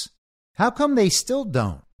place? How come they still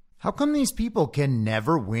don't? How come these people can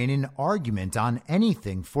never win an argument on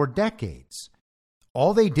anything for decades?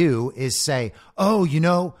 All they do is say, oh, you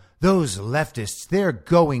know, those leftists, they're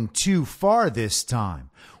going too far this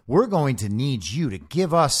time. We're going to need you to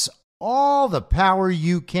give us all the power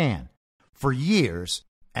you can for years,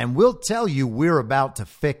 and we'll tell you we're about to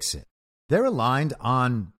fix it. They're aligned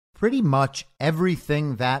on pretty much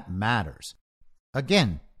everything that matters.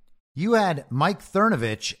 Again, you had Mike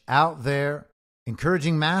Cernovich out there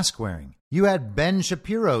encouraging mask wearing. You had Ben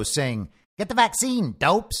Shapiro saying, "Get the vaccine,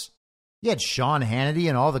 dopes." You had Sean Hannity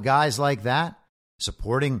and all the guys like that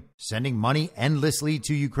supporting sending money endlessly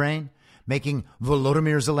to Ukraine, making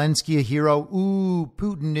Volodymyr Zelensky a hero. Ooh,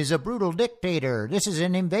 Putin is a brutal dictator. This is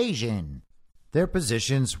an invasion. Their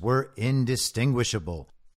positions were indistinguishable.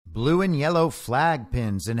 Blue and yellow flag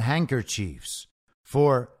pins and handkerchiefs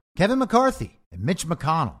for Kevin McCarthy and Mitch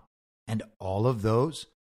McConnell and all of those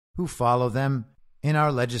who follow them in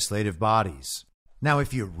our legislative bodies. Now,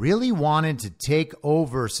 if you really wanted to take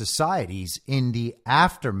over societies in the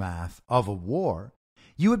aftermath of a war,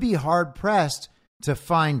 you would be hard-pressed to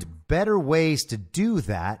find better ways to do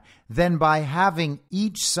that than by having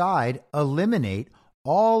each side eliminate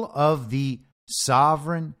all of the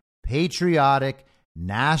sovereign, patriotic,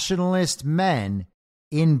 nationalist men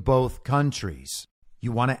in both countries.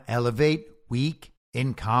 You want to elevate weak,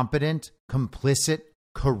 incompetent, complicit,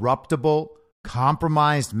 corruptible,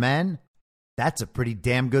 compromised men? That's a pretty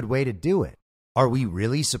damn good way to do it. Are we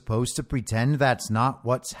really supposed to pretend that's not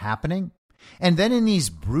what's happening? And then in these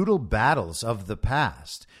brutal battles of the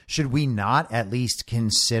past, should we not at least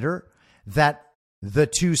consider that the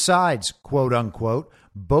two sides, quote unquote,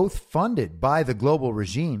 both funded by the global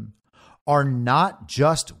regime, are not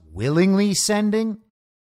just willingly sending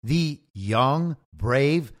the young,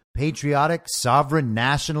 brave, patriotic, sovereign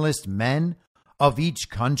nationalist men of each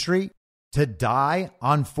country to die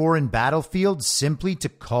on foreign battlefields simply to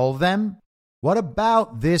cull them? What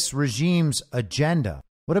about this regime's agenda?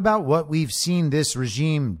 What about what we've seen this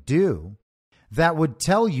regime do that would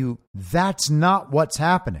tell you that's not what's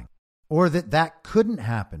happening, or that that couldn't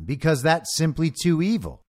happen because that's simply too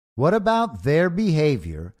evil? What about their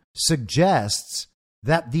behavior suggests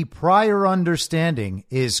that the prior understanding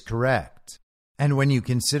is correct? And when you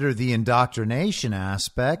consider the indoctrination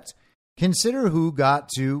aspect, consider who got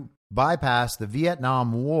to bypass the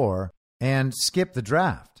Vietnam War and skip the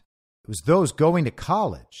draft. It was those going to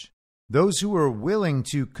college. Those who were willing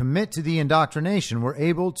to commit to the indoctrination were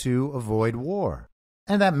able to avoid war.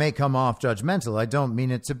 And that may come off judgmental. I don't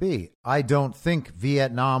mean it to be. I don't think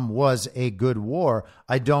Vietnam was a good war.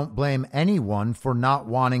 I don't blame anyone for not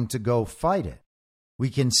wanting to go fight it. We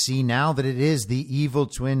can see now that it is the evil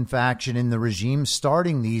twin faction in the regime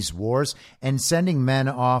starting these wars and sending men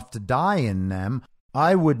off to die in them.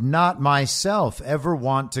 I would not myself ever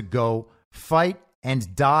want to go fight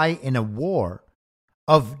and die in a war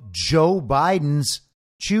of Joe Biden's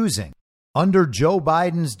choosing, under Joe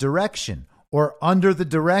Biden's direction, or under the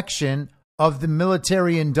direction of the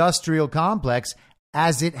military-industrial complex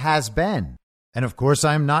as it has been. And of course,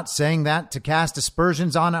 I'm not saying that to cast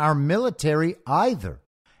aspersions on our military either.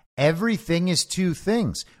 Everything is two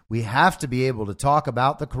things. We have to be able to talk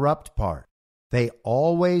about the corrupt part. They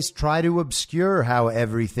always try to obscure how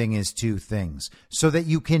everything is two things so that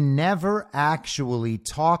you can never actually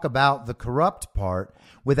talk about the corrupt part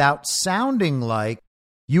without sounding like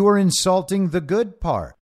you are insulting the good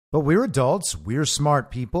part. But we're adults. We're smart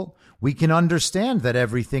people. We can understand that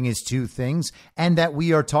everything is two things and that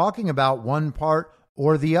we are talking about one part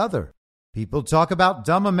or the other. People talk about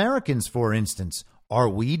dumb Americans, for instance. Are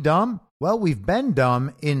we dumb? Well, we've been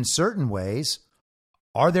dumb in certain ways.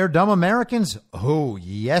 Are there dumb Americans? Oh,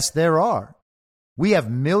 yes, there are. We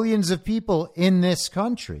have millions of people in this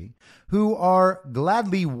country who are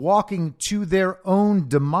gladly walking to their own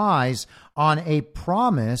demise on a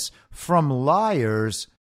promise from liars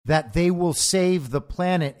that they will save the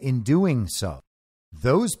planet in doing so.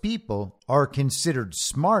 Those people are considered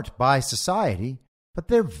smart by society, but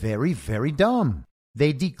they're very, very dumb.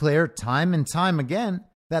 They declare time and time again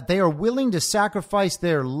that they are willing to sacrifice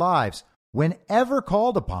their lives whenever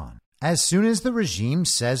called upon, as soon as the regime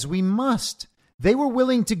says we must. They were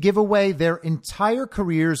willing to give away their entire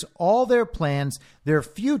careers, all their plans, their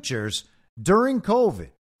futures during COVID.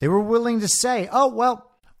 They were willing to say, oh, well,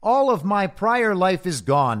 all of my prior life is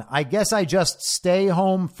gone. I guess I just stay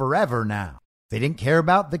home forever now. They didn't care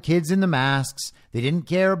about the kids in the masks. They didn't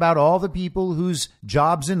care about all the people whose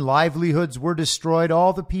jobs and livelihoods were destroyed,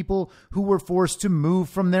 all the people who were forced to move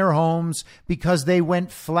from their homes because they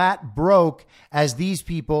went flat broke as these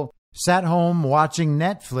people sat home watching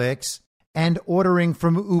Netflix and ordering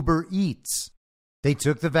from Uber Eats. They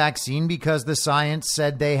took the vaccine because the science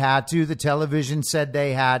said they had to. The television said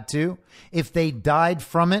they had to. If they died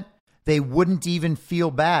from it, they wouldn't even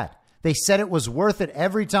feel bad. They said it was worth it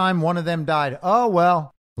every time one of them died. Oh,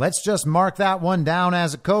 well, let's just mark that one down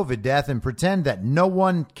as a COVID death and pretend that no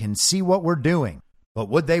one can see what we're doing. But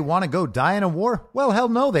would they want to go die in a war? Well, hell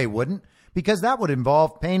no, they wouldn't, because that would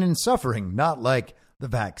involve pain and suffering, not like the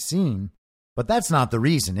vaccine. But that's not the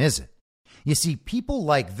reason, is it? You see, people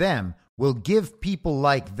like them will give people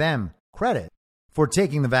like them credit for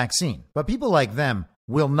taking the vaccine. But people like them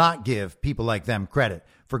will not give people like them credit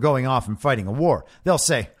for going off and fighting a war. They'll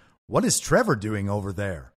say, what is Trevor doing over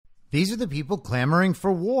there? These are the people clamoring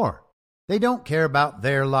for war. They don't care about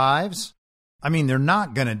their lives. I mean, they're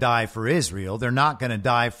not going to die for Israel. They're not going to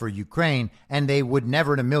die for Ukraine. And they would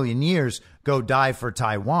never in a million years go die for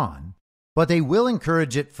Taiwan. But they will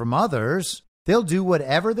encourage it from others. They'll do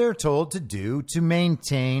whatever they're told to do to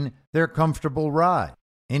maintain their comfortable ride.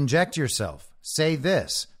 Inject yourself. Say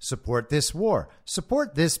this. Support this war.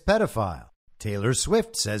 Support this pedophile. Taylor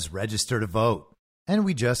Swift says register to vote. And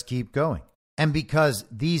we just keep going. And because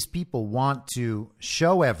these people want to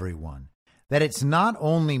show everyone that it's not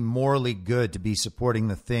only morally good to be supporting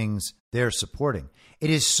the things they're supporting, it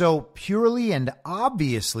is so purely and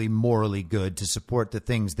obviously morally good to support the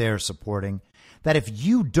things they're supporting that if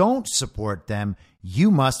you don't support them,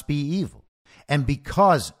 you must be evil. And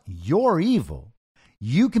because you're evil,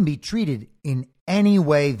 you can be treated in any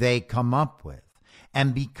way they come up with.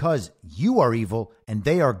 And because you are evil and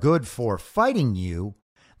they are good for fighting you,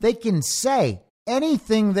 they can say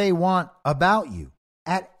anything they want about you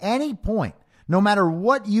at any point. No matter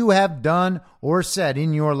what you have done or said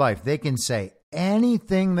in your life, they can say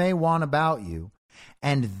anything they want about you,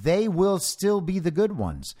 and they will still be the good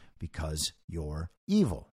ones because you're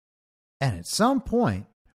evil. And at some point,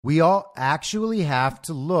 we all actually have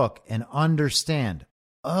to look and understand,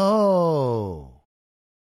 oh,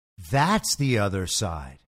 that's the other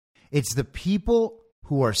side. It's the people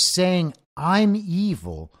who are saying I'm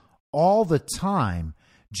evil all the time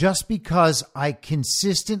just because I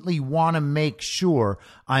consistently want to make sure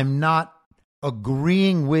I'm not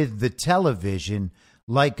agreeing with the television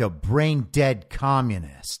like a brain-dead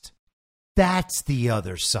communist. That's the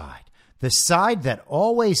other side. The side that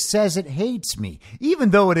always says it hates me,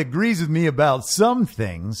 even though it agrees with me about some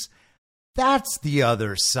things. That's the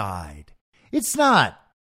other side. It's not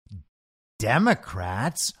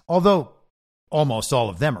Democrats, although almost all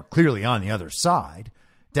of them are clearly on the other side.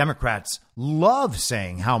 Democrats love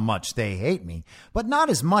saying how much they hate me, but not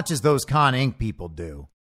as much as those Con Inc. people do.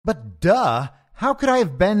 But duh, how could I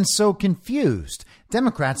have been so confused?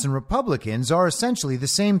 Democrats and Republicans are essentially the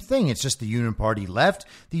same thing. It's just the uniparty left,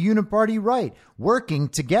 the uniparty right, working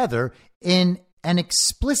together in an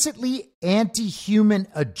explicitly anti-human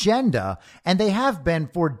agenda, and they have been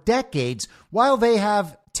for decades, while they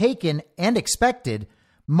have taken and expected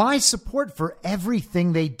my support for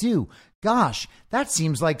everything they do. Gosh, that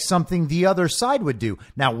seems like something the other side would do.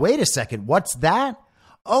 Now, wait a second. What's that?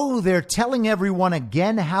 Oh, they're telling everyone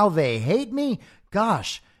again how they hate me?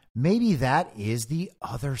 Gosh, maybe that is the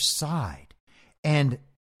other side. And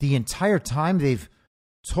the entire time they've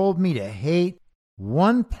told me to hate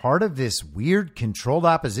one part of this weird controlled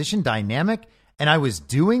opposition dynamic, and I was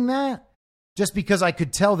doing that just because I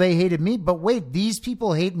could tell they hated me. But wait, these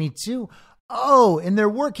people hate me too? Oh, and they're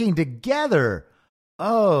working together.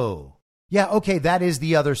 Oh. Yeah, okay, that is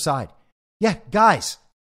the other side. Yeah, guys,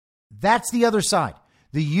 that's the other side.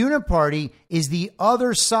 The uniparty is the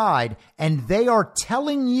other side, and they are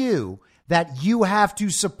telling you that you have to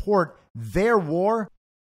support their war,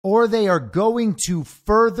 or they are going to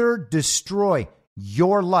further destroy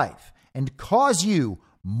your life and cause you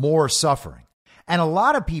more suffering. And a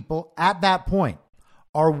lot of people at that point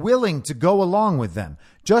are willing to go along with them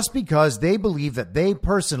just because they believe that they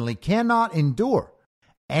personally cannot endure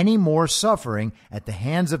any more suffering at the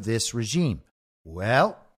hands of this regime.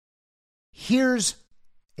 Well, here's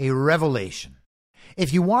a revelation.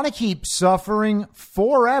 If you want to keep suffering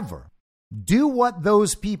forever, do what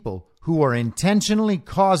those people who are intentionally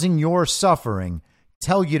causing your suffering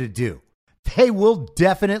tell you to do. They will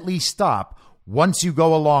definitely stop once you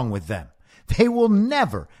go along with them. They will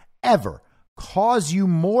never, ever cause you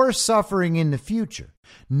more suffering in the future,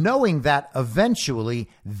 knowing that eventually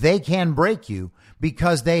they can break you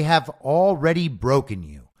because they have already broken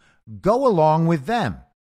you. Go along with them.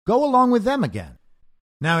 Go along with them again.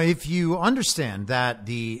 Now, if you understand that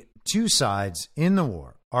the two sides in the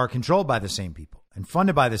war are controlled by the same people and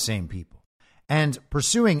funded by the same people and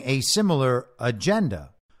pursuing a similar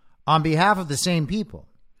agenda on behalf of the same people,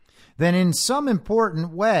 then in some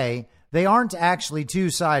important way, they aren't actually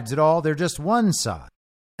two sides at all. They're just one side,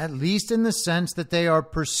 at least in the sense that they are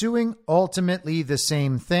pursuing ultimately the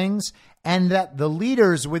same things and that the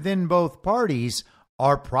leaders within both parties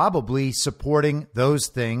are probably supporting those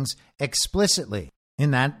things explicitly.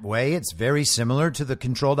 In that way, it's very similar to the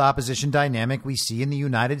controlled opposition dynamic we see in the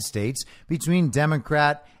United States between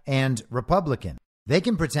Democrat and Republican. They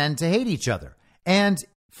can pretend to hate each other. And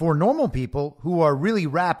for normal people who are really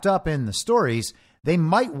wrapped up in the stories, They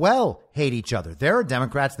might well hate each other. There are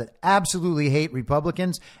Democrats that absolutely hate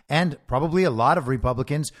Republicans, and probably a lot of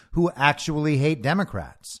Republicans who actually hate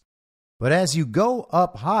Democrats. But as you go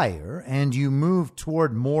up higher and you move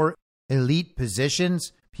toward more elite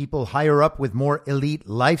positions, people higher up with more elite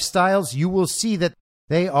lifestyles, you will see that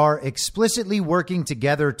they are explicitly working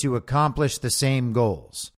together to accomplish the same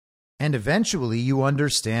goals. And eventually you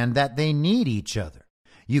understand that they need each other.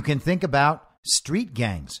 You can think about street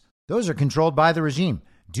gangs. Those are controlled by the regime.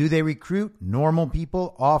 Do they recruit normal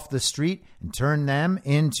people off the street and turn them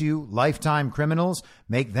into lifetime criminals,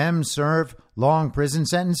 make them serve long prison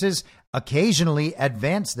sentences, occasionally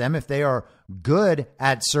advance them if they are good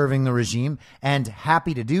at serving the regime and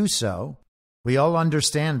happy to do so? We all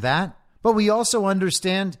understand that, but we also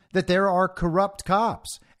understand that there are corrupt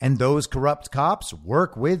cops, and those corrupt cops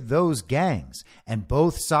work with those gangs, and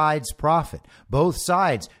both sides profit. Both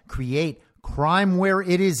sides create crime where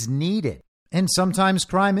it is needed. And sometimes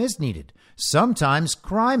crime is needed. Sometimes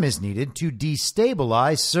crime is needed to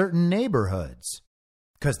destabilize certain neighborhoods.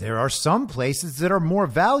 Because there are some places that are more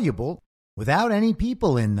valuable without any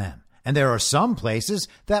people in them. And there are some places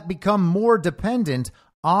that become more dependent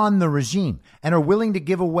on the regime and are willing to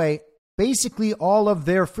give away basically all of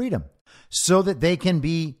their freedom so that they can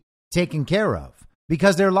be taken care of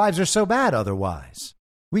because their lives are so bad otherwise.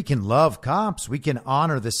 We can love cops. We can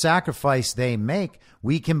honor the sacrifice they make.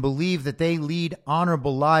 We can believe that they lead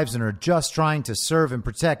honorable lives and are just trying to serve and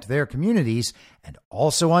protect their communities, and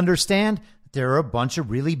also understand that there are a bunch of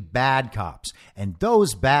really bad cops. And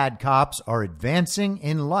those bad cops are advancing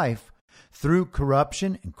in life through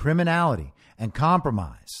corruption and criminality and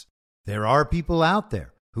compromise. There are people out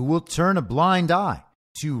there who will turn a blind eye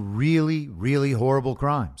to really, really horrible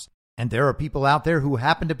crimes. And there are people out there who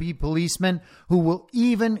happen to be policemen who will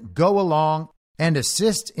even go along and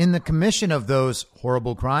assist in the commission of those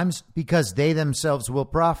horrible crimes because they themselves will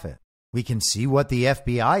profit. We can see what the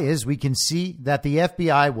FBI is. We can see that the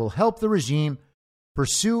FBI will help the regime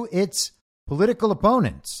pursue its political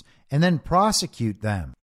opponents and then prosecute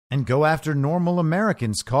them and go after normal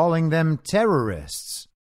Americans, calling them terrorists,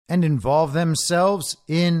 and involve themselves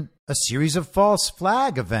in a series of false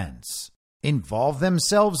flag events. Involve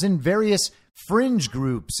themselves in various fringe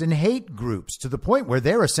groups and hate groups to the point where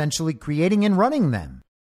they're essentially creating and running them.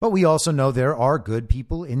 But we also know there are good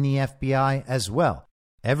people in the FBI as well.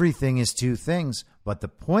 Everything is two things, but the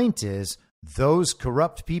point is those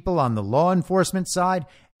corrupt people on the law enforcement side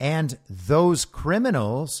and those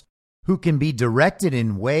criminals who can be directed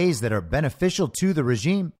in ways that are beneficial to the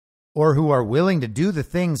regime or who are willing to do the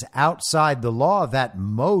things outside the law that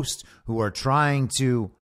most who are trying to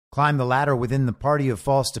climb the ladder within the party of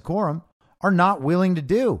false decorum are not willing to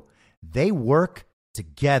do. They work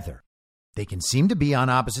together. They can seem to be on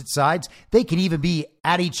opposite sides. They can even be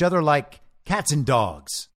at each other like cats and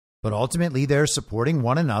dogs. But ultimately, they're supporting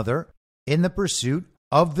one another in the pursuit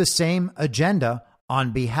of the same agenda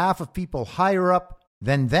on behalf of people higher up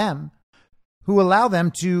than them who allow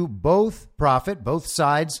them to both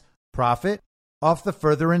sides profit off the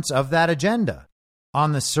furtherance of that agenda.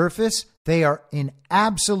 On the surface, they are in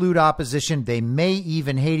absolute opposition. They may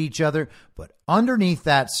even hate each other. But underneath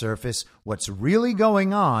that surface, what's really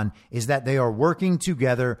going on is that they are working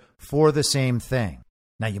together for the same thing.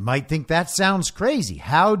 Now, you might think that sounds crazy.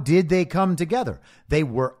 How did they come together? They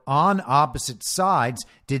were on opposite sides.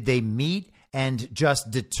 Did they meet and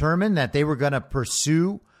just determine that they were going to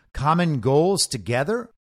pursue common goals together?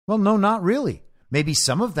 Well, no, not really. Maybe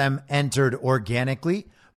some of them entered organically.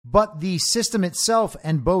 But the system itself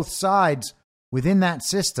and both sides within that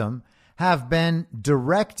system have been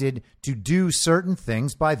directed to do certain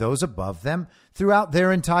things by those above them throughout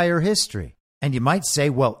their entire history. And you might say,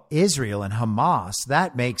 well, Israel and Hamas,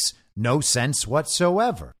 that makes no sense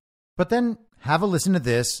whatsoever. But then have a listen to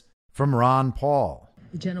this from Ron Paul.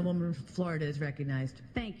 The gentlewoman from Florida is recognized.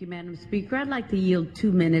 Thank you, Madam Speaker. I'd like to yield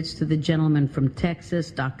 2 minutes to the gentleman from Texas,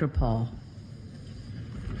 Dr. Paul.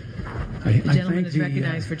 The gentleman is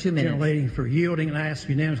recognized for 2 minutes. Gentlelady for yielding, and I ask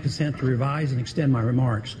unanimous consent to revise and extend my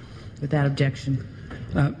remarks. Without objection.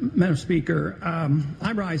 Madam Speaker,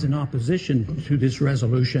 I rise in opposition to this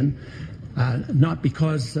resolution, not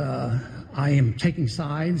because I am taking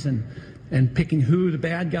sides and picking who the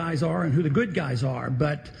bad guys are and who the good guys are,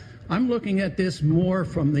 but I'm looking at this more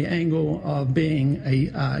from the angle of being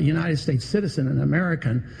a United States citizen, an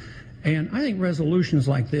American. And I think resolutions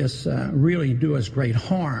like this really do us great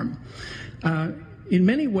harm. In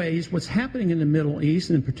many ways, what's happening in the Middle East,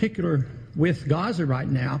 and in particular with Gaza right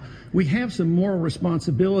now, we have some moral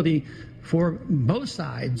responsibility for both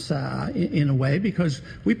sides in a way, because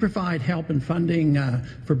we provide help and funding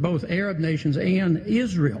for both Arab nations and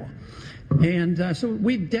Israel. And so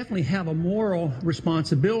we definitely have a moral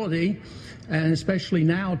responsibility, and especially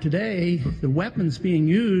now today, the weapons being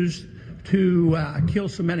used to kill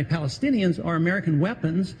so many Palestinians are American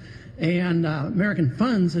weapons, and American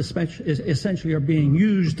funds essentially are being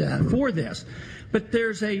used for this. But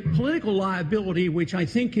there's a political liability, which I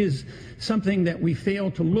think is something that we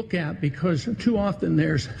fail to look at because too often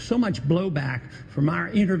there's so much blowback from our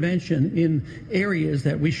intervention in areas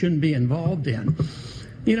that we shouldn't be involved in.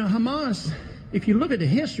 You know, Hamas, if you look at the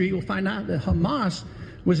history, you'll find out that Hamas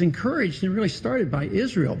was encouraged and really started by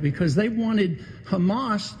Israel because they wanted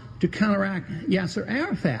Hamas to counteract Yasser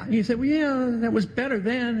Arafat. And you say, well, yeah, that was better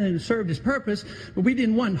then and it served its purpose, but we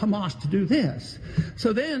didn't want Hamas to do this.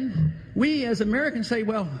 So then we as Americans say,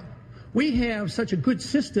 well, we have such a good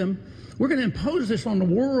system, we're going to impose this on the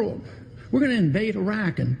world. We're going to invade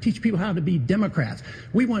Iraq and teach people how to be Democrats.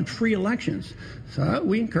 We want free elections. So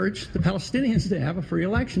we encourage the Palestinians to have a free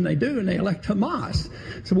election. They do, and they elect Hamas.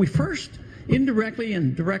 So we first indirectly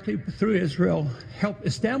and directly through Israel help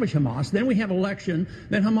establish Hamas. Then we have election.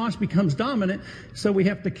 Then Hamas becomes dominant, so we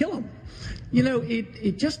have to kill them. You know,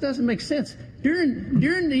 it just doesn't make sense. During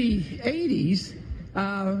the 80s,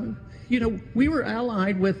 you know, we were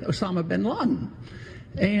allied with Osama bin Laden.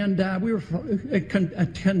 And we were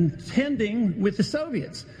contending with the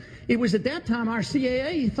Soviets. It was at that time our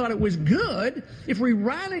CIA thought it was good if we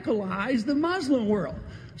radicalized the Muslim world.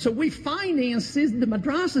 So we financed the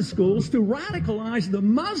madrasa schools to radicalize the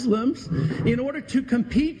Muslims in order to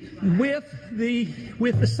compete with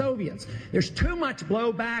the Soviets. There's too much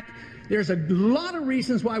blowback. There's a lot of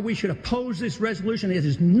reasons why we should oppose this resolution. It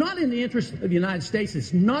is not in the interest of the United States.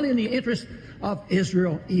 It's not in the interest of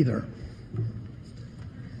Israel either.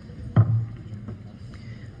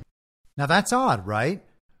 Now that's odd, right?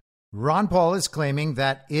 Ron Paul is claiming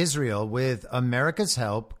that Israel, with America's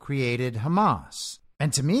help, created Hamas.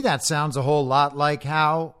 And to me, that sounds a whole lot like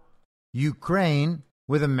how Ukraine,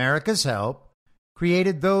 with America's help,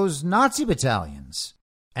 created those Nazi battalions.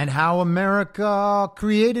 And how America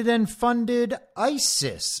created and funded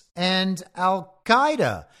ISIS and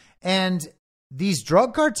Al-Qaeda and these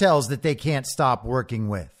drug cartels that they can't stop working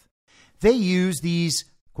with. They use these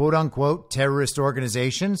quote-unquote terrorist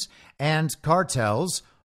organizations and cartels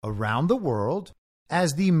around the world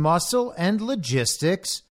as the muscle and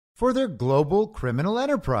logistics for their global criminal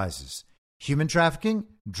enterprises. Human trafficking,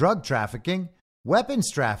 drug trafficking, weapons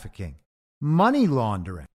trafficking, money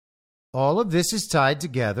laundering. All of this is tied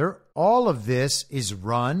together. All of this is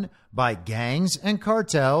run by gangs and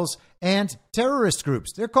cartels and terrorist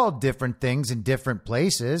groups. They're called different things in different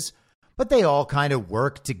places, but they all kind of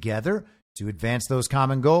work together to advance those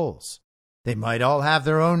common goals. They might all have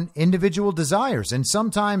their own individual desires, and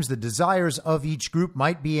sometimes the desires of each group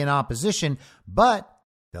might be in opposition, but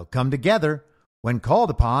they'll come together when called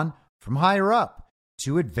upon from higher up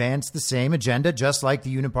to advance the same agenda, just like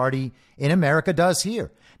the Uniparty in America does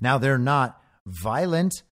here. Now, they're not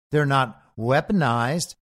violent. They're not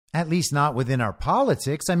weaponized, at least not within our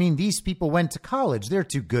politics. I mean, these people went to college. They're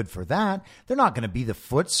too good for that. They're not going to be the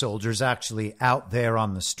foot soldiers actually out there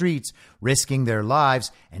on the streets, risking their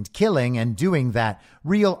lives and killing and doing that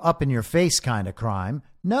real up-in-your-face kind of crime.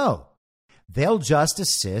 No. They'll just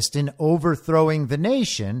assist in overthrowing the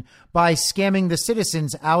nation by scamming the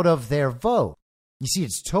citizens out of their vote. You see,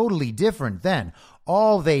 it's totally different then.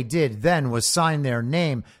 All they did then was sign their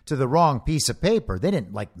name to the wrong piece of paper. They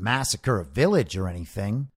didn't, massacre a village or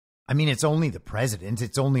anything. I mean, it's only the president.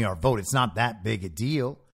 It's only our vote. It's not that big a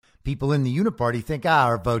deal. People in the Uniparty think,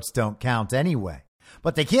 our votes don't count anyway.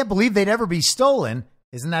 But they can't believe they'd ever be stolen.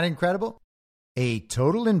 Isn't that incredible? A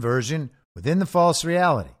total inversion within the false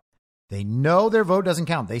reality. They know their vote doesn't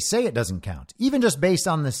count. They say it doesn't count, even just based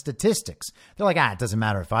on the statistics. They're like, it doesn't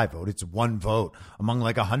matter if I vote. It's one vote among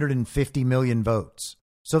 150 million votes.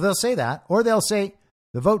 So they'll say that, or they'll say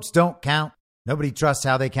the votes don't count. Nobody trusts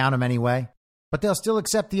how they count them anyway. But they'll still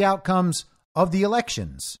accept the outcomes of the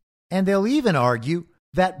elections. And they'll even argue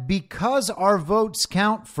that because our votes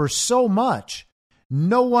count for so much,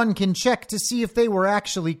 no one can check to see if they were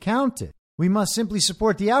actually counted. We must simply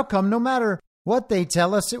support the outcome no matter what they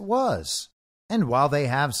tell us it was. And while they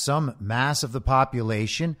have some mass of the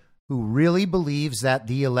population who really believes that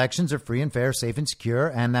the elections are free and fair, safe and secure,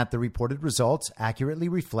 and that the reported results accurately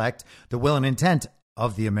reflect the will and intent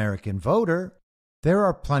of the American voter, there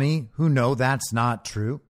are plenty who know that's not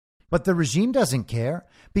true. But the regime doesn't care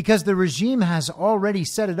because the regime has already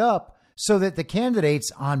set it up so that the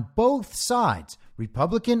candidates on both sides,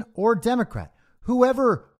 Republican or Democrat,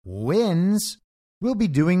 whoever wins, will be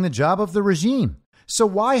doing the job of the regime. So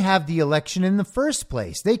why have the election in the first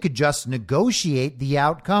place? They could just negotiate the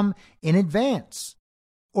outcome in advance.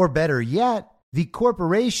 Or better yet, the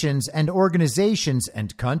corporations and organizations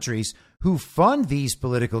and countries who fund these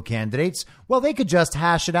political candidates, well, they could just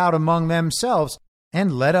hash it out among themselves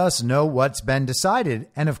and let us know what's been decided.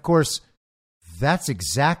 And of course, that's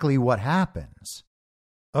exactly what happens.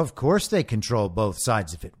 Of course, they control both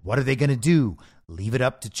sides of it. What are they going to do? Leave it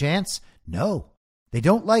up to chance? No, they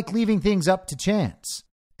don't like leaving things up to chance.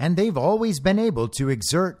 And they've always been able to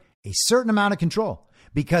exert a certain amount of control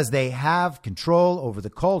because they have control over the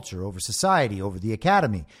culture, over society, over the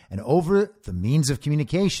academy, and over the means of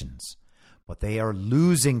communications. But they are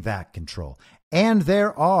losing that control. And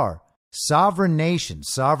there are sovereign nations,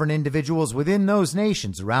 sovereign individuals within those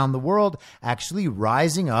nations around the world actually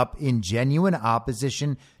rising up in genuine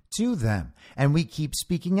opposition to them. And we keep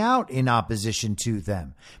speaking out in opposition to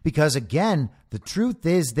them because, again, the truth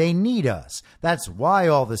is they need us. That's why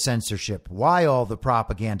all the censorship, why all the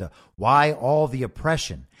propaganda, why all the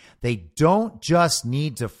oppression. They don't just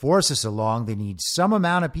need to force us along. They need some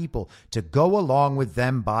amount of people to go along with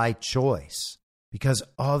them by choice. Because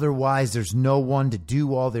otherwise there's no one to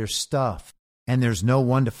do all their stuff, and there's no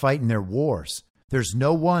one to fight in their wars. There's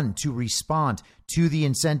no one to respond to the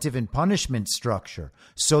incentive and punishment structure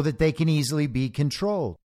so that they can easily be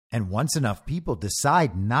controlled. And once enough people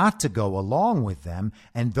decide not to go along with them,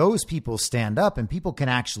 and those people stand up and people can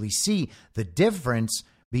actually see the difference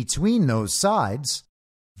between those sides,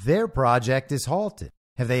 their project is halted.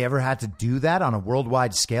 Have they ever had to do that on a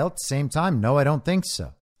worldwide scale at the same time? No, I don't think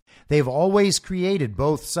so. They've always created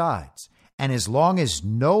both sides. And as long as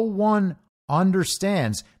no one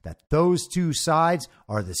understands that those two sides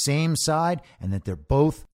are the same side and that they're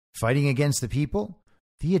both fighting against the people,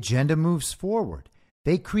 the agenda moves forward.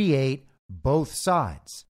 They create both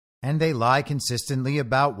sides, and they lie consistently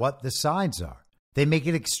about what the sides are. They make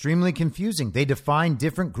it extremely confusing. They define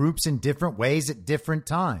different groups in different ways at different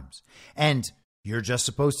times. And you're just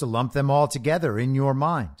supposed to lump them all together in your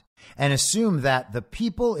mind and assume that the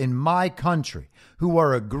people in my country who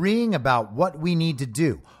are agreeing about what we need to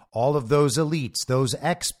do, all of those elites, those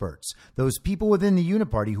experts, those people within the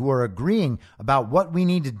Uniparty who are agreeing about what we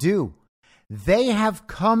need to do, they have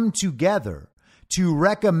come together to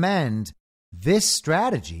recommend this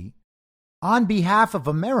strategy on behalf of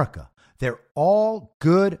America. They're all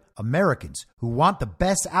good Americans who want the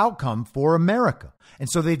best outcome for America. And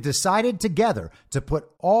so they've decided together to put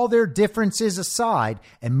all their differences aside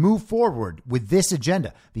and move forward with this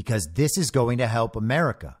agenda because this is going to help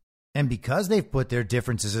America. And because they've put their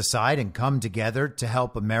differences aside and come together to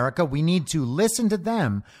help America, we need to listen to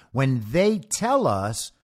them when they tell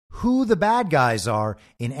us who the bad guys are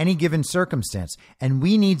in any given circumstance. And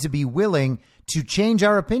we need to be willing to change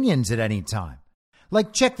our opinions at any time.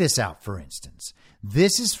 Like, check this out, for instance.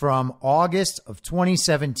 This is from August of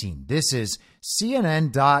 2017. This is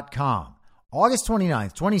CNN.com. August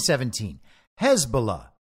 29th, 2017. Hezbollah.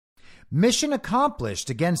 Mission accomplished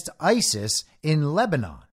against ISIS in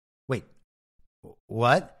Lebanon. Wait,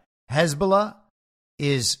 what? Hezbollah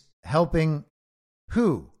is helping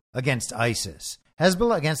who against ISIS?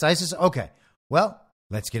 Hezbollah against ISIS? Okay, well,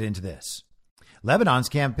 let's get into this. Lebanon's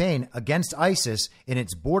campaign against ISIS in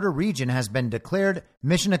its border region has been declared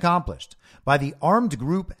mission accomplished by the armed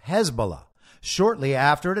group Hezbollah shortly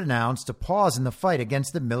after it announced a pause in the fight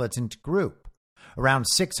against the militant group. Around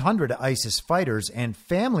 600 ISIS fighters and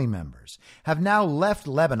family members have now left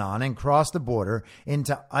Lebanon and crossed the border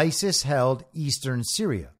into ISIS-held eastern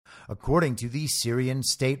Syria, according to the Syrian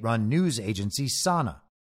state-run news agency Sana.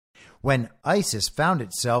 When ISIS found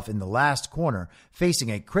itself in the last corner facing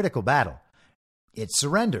a critical battle, it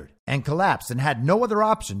surrendered and collapsed and had no other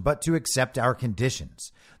option but to accept our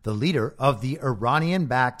conditions. The leader of the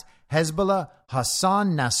Iranian-backed Hezbollah,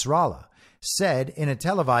 Hassan Nasrallah, said in a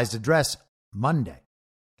televised address Monday.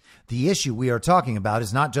 The issue we are talking about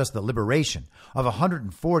is not just the liberation of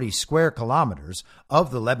 140 square kilometers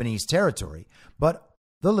of the Lebanese territory, but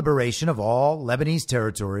the liberation of all Lebanese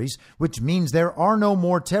territories, which means there are no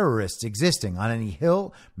more terrorists existing on any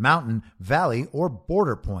hill, mountain, valley, or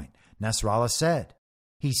border point, Nasrallah said.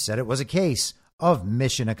 He said it was a case of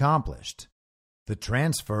mission accomplished. The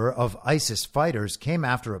transfer of ISIS fighters came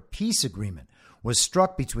after a peace agreement was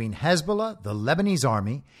struck between Hezbollah, the Lebanese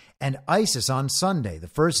army, and ISIS on Sunday, the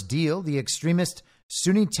first deal the extremist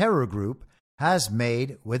Sunni terror group has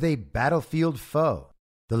made with a battlefield foe.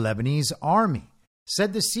 The Lebanese army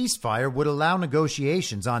said the ceasefire would allow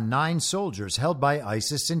negotiations on 9 soldiers held by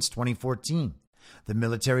ISIS since 2014. The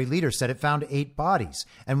military leader said it found 8 bodies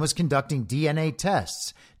and was conducting DNA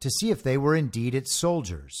tests to see if they were indeed its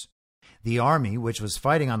soldiers. The army, which was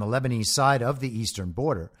fighting on the Lebanese side of the eastern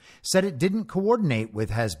border, said it didn't coordinate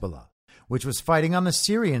with Hezbollah, which was fighting on the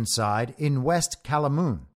Syrian side in West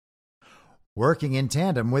Kalamoun. Working in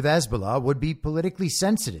tandem with Hezbollah would be politically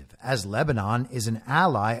sensitive, as Lebanon is an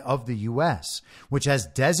ally of the U.S., which has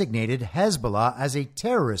designated Hezbollah as a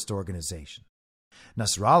terrorist organization.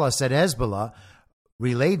 Nasrallah said Hezbollah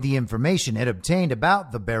relayed the information it obtained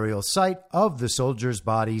about the burial site of the soldiers'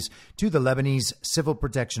 bodies to the Lebanese civil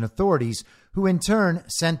protection authorities, who in turn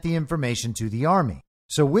sent the information to the army.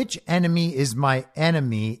 So which enemy is my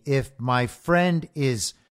enemy if my friend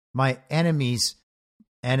is my enemy's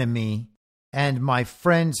enemy and my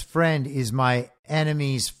friend's friend is my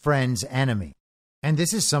enemy's friend's enemy? And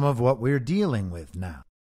this is some of what we're dealing with now.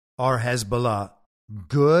 Are Hezbollah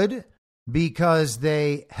good because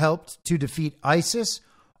they helped to defeat ISIS,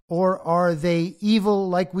 or are they evil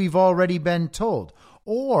like we've already been told?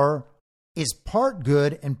 Or is part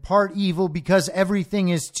good and part evil because everything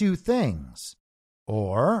is two things?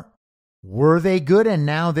 Or were they good and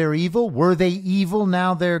now they're evil? Were they evil,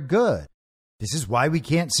 now they're good? This is why we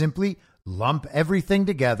can't simply lump everything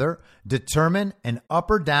together, determine an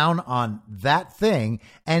up or down on that thing,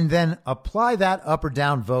 and then apply that up or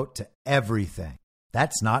down vote to everything.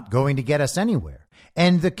 That's not going to get us anywhere.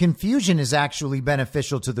 And the confusion is actually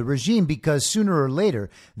beneficial to the regime because sooner or later,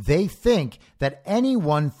 they think that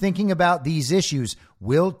anyone thinking about these issues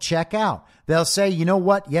will check out. They'll say, you know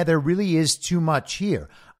what? Yeah, there really is too much here.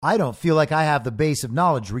 I don't feel like I have the base of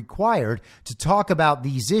knowledge required to talk about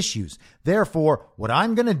these issues. Therefore, what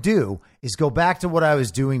I'm going to do is go back to what I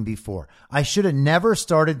was doing before. I should have never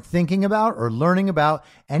started thinking about or learning about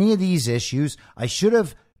any of these issues. I should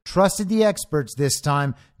have trusted the experts this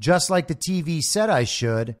time, just like the TV said I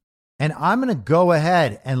should. And I'm going to go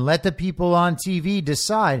ahead and let the people on TV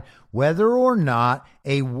decide whether or not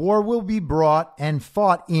a war will be brought and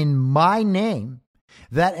fought in my name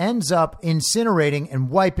that ends up incinerating and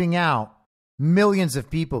wiping out millions of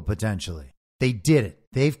people potentially. They did it.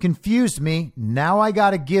 They've confused me. Now I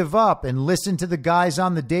got to give up and listen to the guys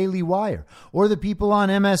on the Daily Wire or the people on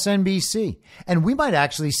MSNBC. And we might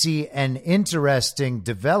actually see an interesting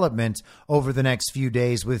development over the next few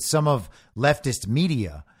days with some of leftist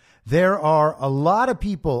media. There are a lot of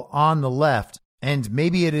people on the left, and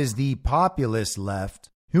maybe it is the populist left,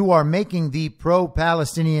 who are making the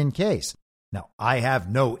pro-Palestinian case. Now, I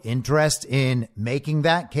have no interest in making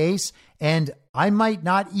that case, and I might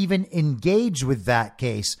not even engage with that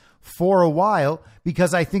case for a while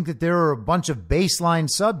because I think that there are a bunch of baseline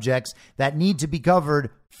subjects that need to be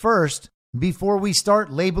covered first before we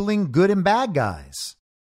start labeling good and bad guys.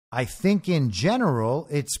 I think in general,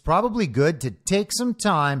 it's probably good to take some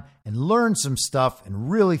time and learn some stuff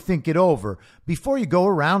and really think it over before you go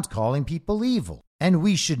around calling people evil. And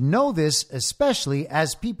we should know this, especially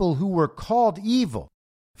as people who were called evil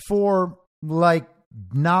for, like,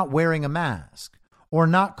 not wearing a mask or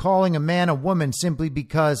not calling a man a woman simply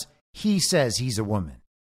because he says he's a woman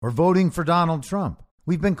or voting for Donald Trump.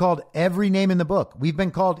 We've been called every name in the book. We've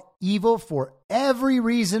been called evil for every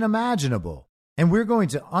reason imaginable. And we're going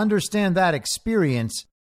to understand that experience,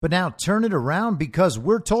 but now turn it around because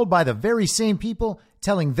we're told by the very same people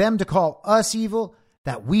telling them to call us evil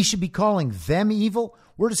that we should be calling them evil.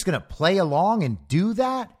 We're just going to play along and do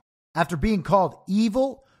that after being called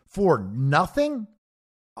evil for nothing?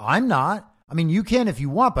 I'm not. I mean, you can if you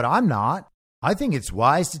want, but I'm not. I think it's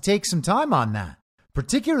wise to take some time on that,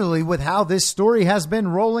 particularly with how this story has been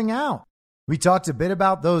rolling out. We talked a bit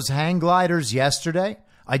about those hang gliders yesterday.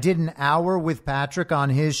 I did an hour with Patrick on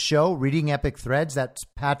his show, Reading Epic Threads. That's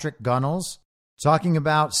Patrick Gunnels, talking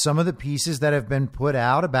about some of the pieces that have been put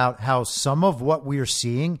out about how some of what we're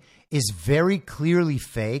seeing is very clearly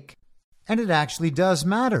fake. And it actually does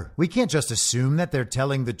matter. We can't just assume that they're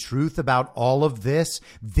telling the truth about all of this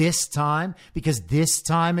time, because this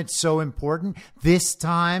time it's so important. This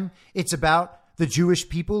time it's about the Jewish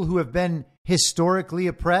people who have been historically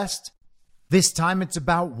oppressed. This time it's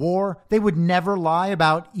about war. They would never lie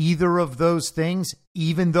about either of those things,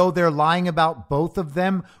 even though they're lying about both of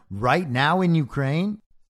them right now in Ukraine.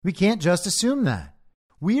 We can't just assume that.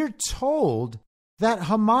 We are told that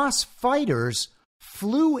Hamas fighters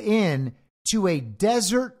flew in to a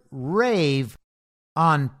desert rave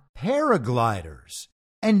on paragliders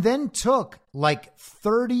and then took like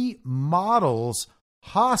 30 models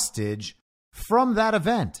hostage from that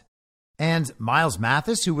event. And Miles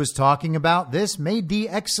Mathis, who was talking about this, made the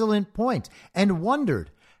excellent point and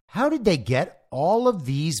wondered, how did they get all of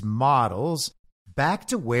these models back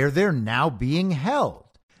to where they're now being held?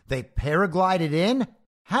 They paraglided in.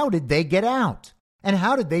 How did they get out? And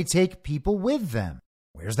how did they take people with them?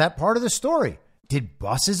 Where's that part of the story? Did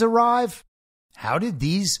buses arrive? How did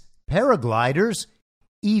these paragliders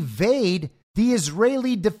evade the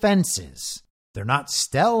Israeli defenses? They're not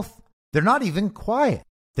stealth. They're not even quiet.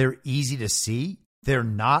 They're easy to see. They're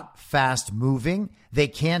not fast moving. They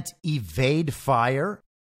can't evade fire.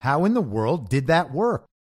 How in the world did that work?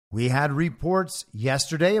 We had reports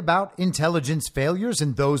yesterday about intelligence failures,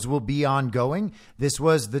 and those will be ongoing. This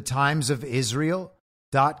was the Times of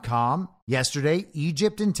Israel.com. Yesterday,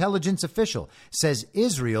 Egypt intelligence official says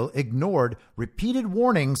Israel ignored repeated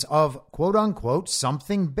warnings of, quote unquote,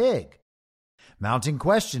 something big. Mounting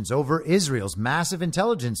questions over Israel's massive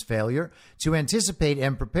intelligence failure to anticipate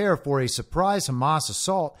and prepare for a surprise Hamas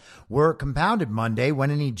assault were compounded Monday when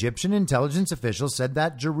an Egyptian intelligence official said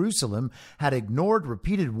that Jerusalem had ignored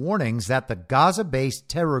repeated warnings that the Gaza-based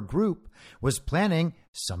terror group was planning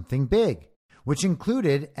something big, which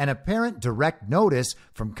included an apparent direct notice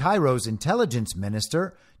from Cairo's intelligence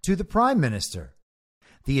minister to the prime minister.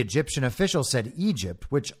 The Egyptian official said Egypt,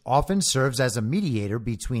 which often serves as a mediator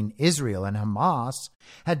between Israel and Hamas,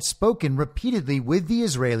 had spoken repeatedly with the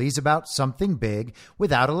Israelis about something big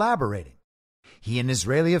without elaborating. He and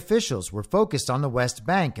Israeli officials were focused on the West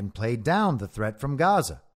Bank and played down the threat from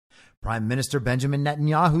Gaza. Prime Minister Benjamin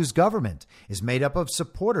Netanyahu's government is made up of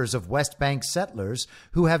supporters of West Bank settlers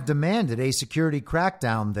who have demanded a security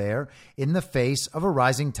crackdown there in the face of a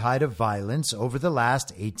rising tide of violence over the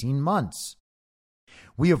last 18 months.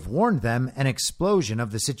 We have warned them an explosion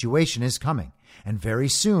of the situation is coming, and very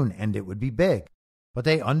soon, and it would be big. But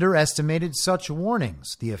they underestimated such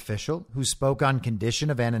warnings, the official, who spoke on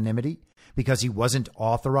condition of anonymity because he wasn't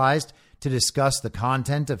authorized to discuss the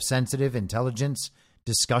content of sensitive intelligence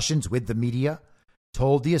discussions with the media,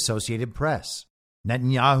 told the Associated Press.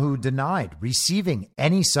 Netanyahu denied receiving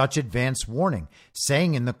any such advance warning,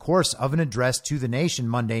 saying in the course of an address to the nation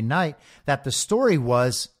Monday night that the story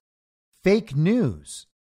was fake news.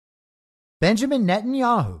 Benjamin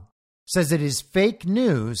Netanyahu says it is fake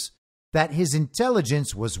news that his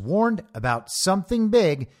intelligence was warned about something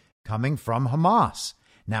big coming from Hamas.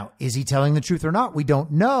 Now, is he telling the truth or not? We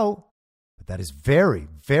don't know, but that is very,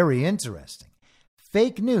 very interesting.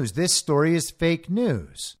 Fake news. This story is fake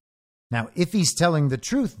news. Now, if he's telling the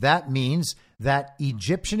truth, that means that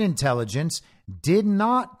Egyptian intelligence did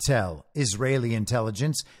not tell Israeli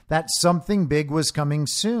intelligence that something big was coming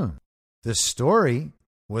soon. The story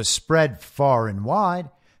was spread far and wide,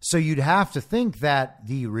 so you'd have to think that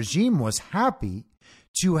the regime was happy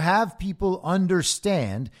to have people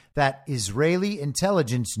understand that Israeli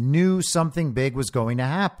intelligence knew something big was going to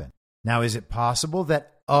happen. Now, is it possible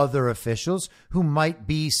that other officials who might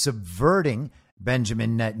be subverting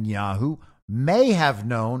Benjamin Netanyahu may have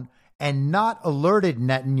known and not alerted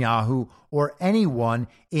Netanyahu or anyone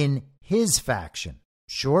in his faction?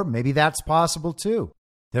 Sure, maybe that's possible too.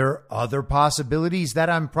 There are other possibilities that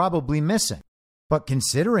I'm probably missing. But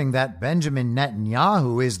considering that Benjamin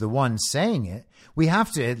Netanyahu is the one saying it, we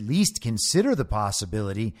have to at least consider the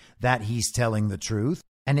possibility that he's telling the truth.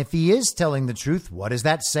 And if he is telling the truth, what does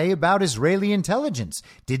that say about Israeli intelligence?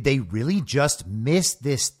 Did they really just miss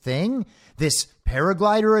this thing? This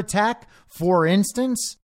paraglider attack, for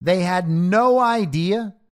instance? They had no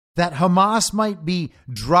idea that Hamas might be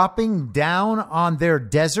dropping down on their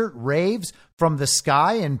desert raves from the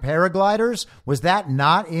sky in paragliders? Was that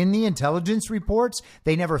not in the intelligence reports?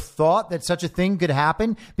 They never thought that such a thing could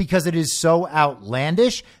happen because it is so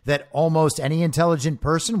outlandish that almost any intelligent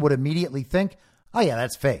person would immediately think, oh yeah,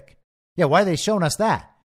 that's fake. Yeah, why are they showing us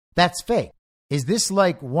that? That's fake. Is this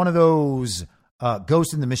like one of those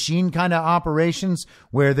Ghost in the Machine kind of operations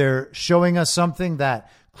where they're showing us something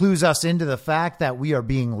that clues us into the fact that we are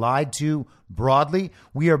being lied to broadly?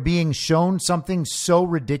 We are being shown something so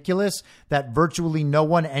ridiculous that virtually no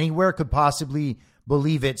one anywhere could possibly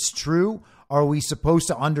believe it's true. Are we supposed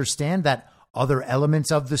to understand that other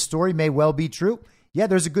elements of the story may well be true? Yeah,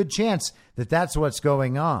 there's a good chance that that's what's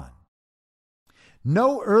going on.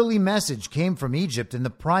 No early message came from Egypt, and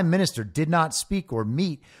the prime minister did not speak or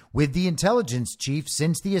meet with the intelligence chief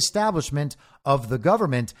since the establishment of the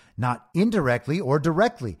government, not indirectly or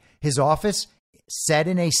directly, his office said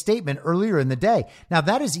in a statement earlier in the day. Now,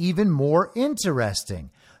 that is even more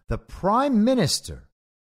interesting. The prime minister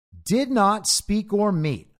did not speak or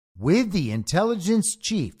meet with the intelligence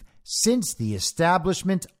chief since the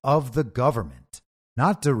establishment of the government,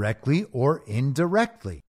 not directly or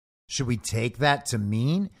indirectly. Should we take that to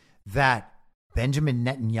mean that Benjamin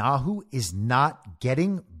Netanyahu is not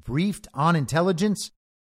getting briefed on intelligence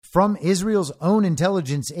from Israel's own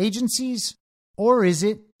intelligence agencies? Or is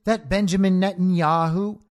it that Benjamin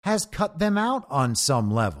Netanyahu has cut them out on some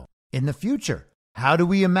level? In the future, how do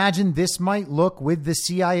we imagine this might look with the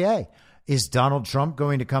CIA? Is Donald Trump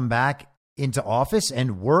going to come back into office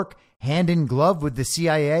and work hand in glove with the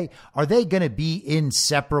CIA? Are they going to be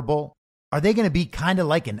inseparable? Are they going to be kind of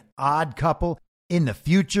like an odd couple? In the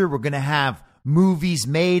future, we're going to have movies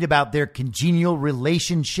made about their congenial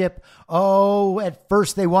relationship. Oh, at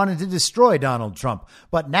first they wanted to destroy Donald Trump,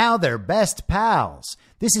 but now they're best pals.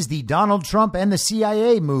 This is the Donald Trump and the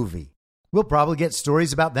CIA movie. We'll probably get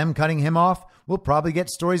stories about them cutting him off. We'll probably get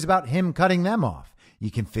stories about him cutting them off.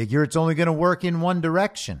 You can figure it's only going to work in one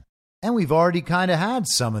direction. And we've already kind of had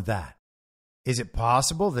some of that. Is it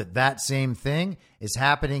possible that that same thing is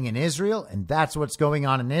happening in Israel and that's what's going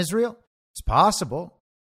on in Israel? It's possible.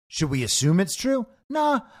 Should we assume it's true?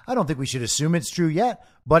 Nah, I don't think we should assume it's true yet,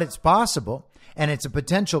 but it's possible, and it's a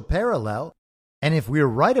potential parallel. And if we're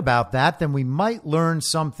right about that, then we might learn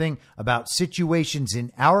something about situations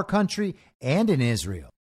in our country and in Israel.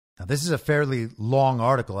 Now, this is a fairly long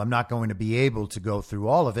article. I'm not going to be able to go through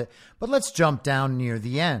all of it, but let's jump down near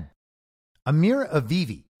the end. Amir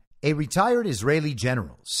Avivi, a retired Israeli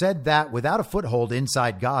general, said that without a foothold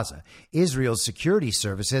inside Gaza, Israel's security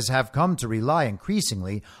services have come to rely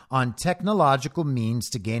increasingly on technological means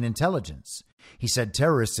to gain intelligence. He said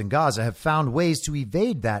terrorists in Gaza have found ways to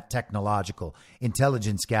evade that technological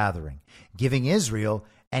intelligence gathering, giving Israel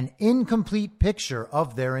an incomplete picture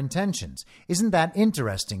of their intentions. Isn't that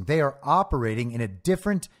interesting? They are operating in a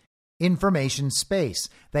different information space.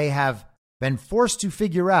 They have been forced to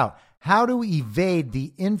figure out how to evade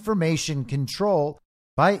the information control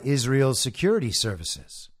by Israel's security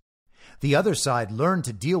services. The other side learned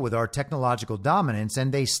to deal with our technological dominance,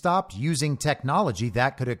 and they stopped using technology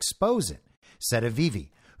that could expose it, said Avivi,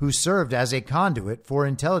 who served as a conduit for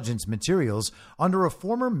intelligence materials under a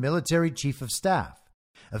former military chief of staff.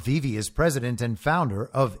 Avivi is president and founder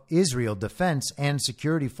of Israel Defense and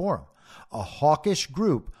Security Forum, a hawkish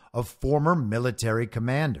group of former military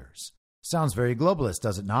commanders. Sounds very globalist,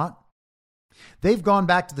 does it not? They've gone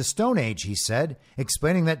back to the Stone Age, he said,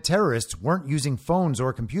 explaining that terrorists weren't using phones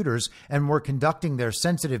or computers and were conducting their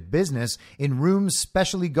sensitive business in rooms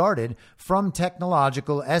specially guarded from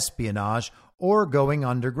technological espionage or going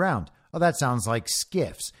underground. Oh, that sounds like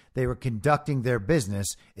skiffs. They were conducting their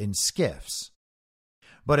business in skiffs.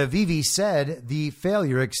 But Avivi said the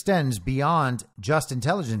failure extends beyond just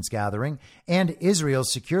intelligence gathering, and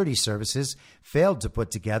Israel's security services failed to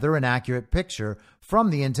put together an accurate picture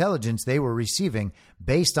from the intelligence they were receiving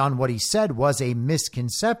based on what he said was a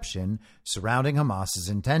misconception surrounding Hamas's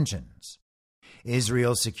intentions.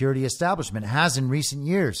 Israel's security establishment has in recent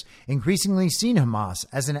years increasingly seen Hamas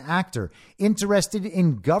as an actor interested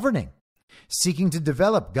in governing, seeking to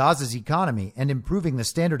develop Gaza's economy and improving the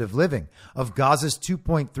standard of living of Gaza's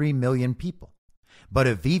 2.3 million people. But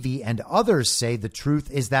Avivi and others say the truth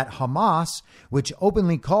is that Hamas, which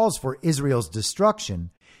openly calls for Israel's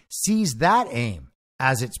destruction, sees that aim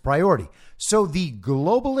as its priority. So the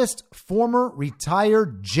globalist former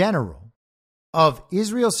retired general of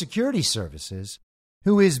Israel's security services,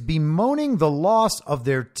 who is bemoaning the loss of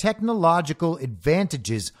their technological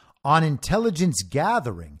advantages on intelligence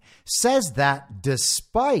gathering, says that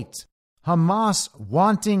despite Hamas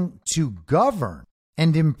wanting to govern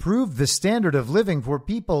and improve the standard of living for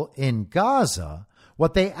people in Gaza,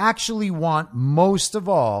 what they actually want most of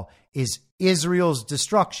all is Israel's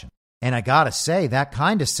destruction. And I gotta say, that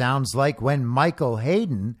kind of sounds like when Michael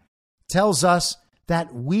Hayden tells us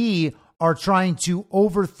that we are trying to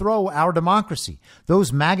overthrow our democracy.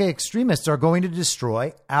 Those MAGA extremists are going to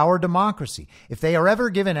destroy our democracy. If they are ever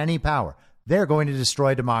given any power, they're going to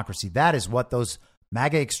destroy democracy. That is what those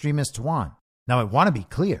MAGA extremists want. Now, I want to be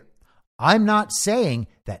clear. I'm not saying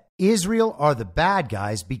that Israel are the bad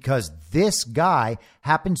guys because this guy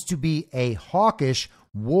happens to be a hawkish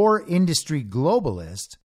war industry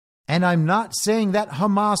globalist. And I'm not saying that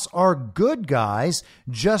Hamas are good guys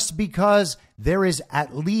just because there is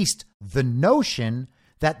at least the notion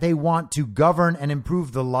that they want to govern and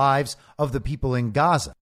improve the lives of the people in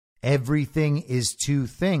Gaza. Everything is two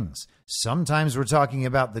things. Sometimes we're talking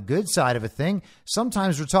about the good side of a thing.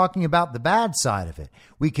 Sometimes we're talking about the bad side of it.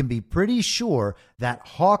 We can be pretty sure that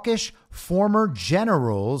hawkish former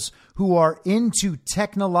generals who are into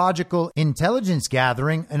technological intelligence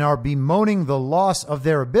gathering and are bemoaning the loss of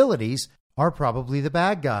their abilities are probably the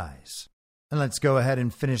bad guys. And let's go ahead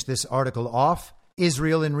and finish this article off.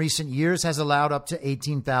 Israel in recent years has allowed up to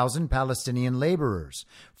 18,000 Palestinian laborers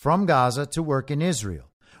from Gaza to work in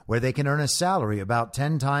Israel, where they can earn a salary about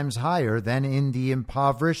 10 times higher than in the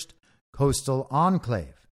impoverished coastal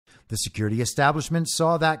enclave. The security establishment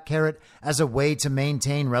saw that carrot as a way to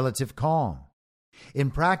maintain relative calm.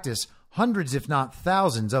 In practice, hundreds, if not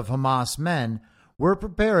thousands, of Hamas men were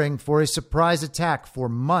preparing for a surprise attack for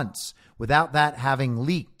months without that having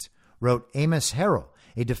leaked, wrote Amos Harrell,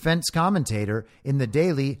 a defense commentator in the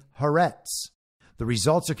daily Haaretz. The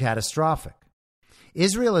results are catastrophic.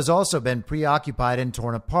 Israel has also been preoccupied and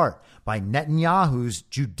torn apart by Netanyahu's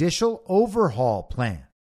judicial overhaul plan.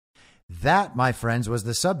 That, my friends, was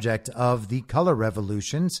the subject of the color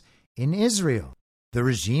revolutions in Israel. The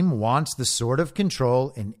regime wants the sort of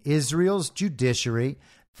control in Israel's judiciary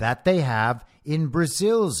that they have in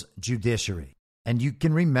Brazil's judiciary. And you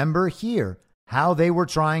can remember here how they were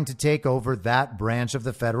trying to take over that branch of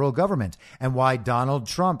the federal government and why Donald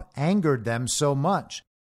Trump angered them so much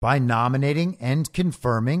by nominating and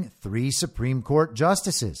confirming 3 Supreme Court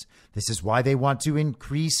justices. This is why they want to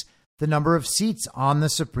increase the number of seats on the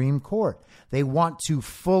Supreme Court. They want to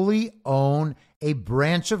fully own a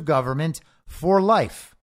branch of government for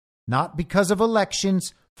life, not because of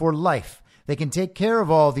elections, for life. They can take care of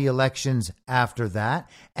all the elections after that.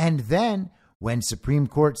 And then when Supreme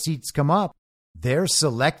Court seats come up, their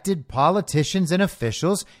selected politicians and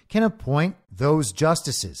officials can appoint those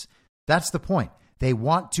justices. That's the point. They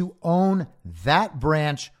want to own that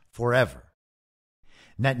branch forever.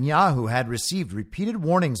 Netanyahu had received repeated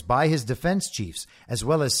warnings by his defense chiefs, as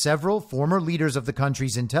well as several former leaders of the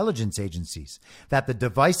country's intelligence agencies, that the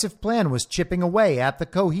divisive plan was chipping away at the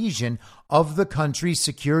cohesion of the country's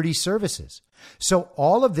security services. So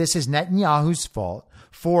all of this is Netanyahu's fault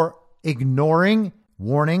for ignoring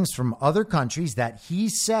warnings from other countries that he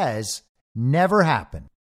says never happened.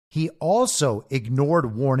 He also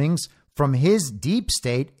ignored warnings from his deep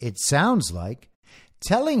state, it sounds like,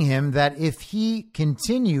 telling him that if he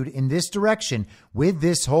continued in this direction with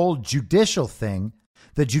this whole judicial thing,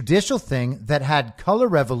 the judicial thing that had color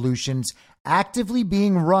revolutions actively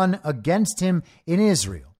being run against him in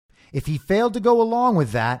Israel, if he failed to go along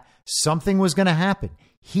with that, something was going to happen.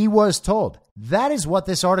 He was told. That is what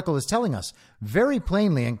this article is telling us very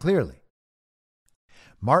plainly and clearly.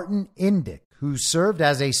 Martin Indyk, who served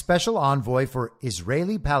as a special envoy for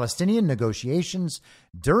Israeli-Palestinian negotiations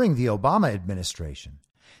during the Obama administration,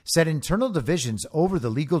 said internal divisions over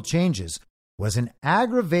the legal changes was an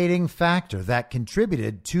aggravating factor that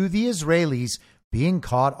contributed to the Israelis being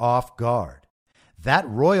caught off guard. That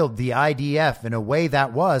roiled the IDF in a way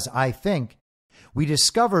that was, I think, we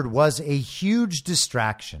discovered was a huge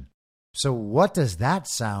distraction. So what does that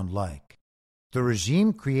sound like? The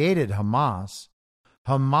regime created Hamas.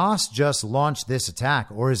 Hamas just launched this attack,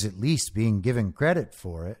 or is at least being given credit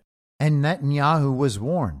for it. And Netanyahu was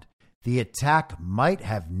warned the attack might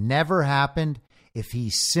have never happened if he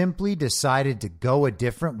simply decided to go a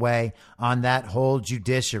different way on that whole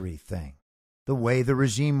judiciary thing, the way the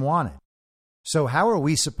regime wanted. So how are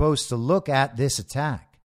we supposed to look at this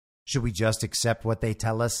attack? Should we just accept what they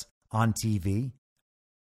tell us on TV?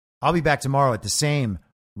 I'll be back tomorrow at the same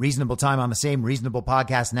reasonable time on the same reasonable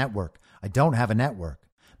podcast network. I don't have a network.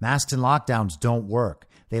 Masks and lockdowns don't work.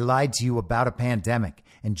 They lied to you about a pandemic,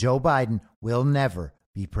 and Joe Biden will never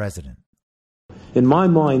be president. In my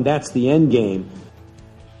mind, that's the end game.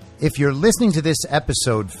 If you're listening to this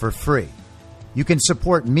episode for free, you can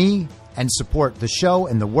support me and support the show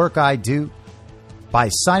and the work I do by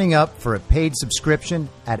signing up for a paid subscription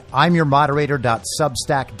at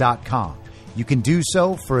imyourmoderator.substack.com. You can do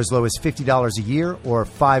so for as low as $50 a year or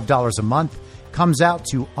 $5 a month. Comes out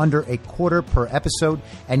to under $0.25 per episode,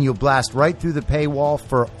 and you'll blast right through the paywall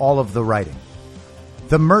for all of the writing.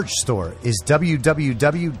 The merch store is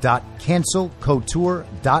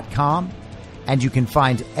www.cancelcouture.com, and you can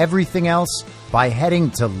find everything else by heading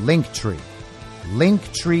to Linktree,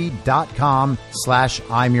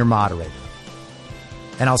 linktree.com/I'mYourModerator.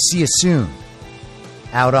 And I'll see you soon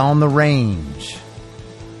out on the range.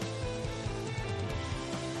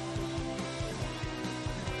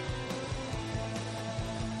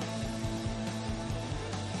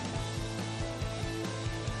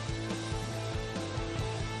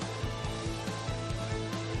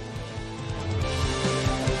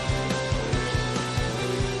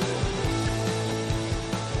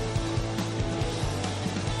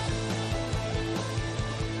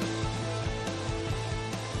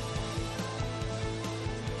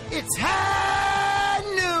 It's high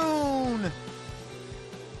noon.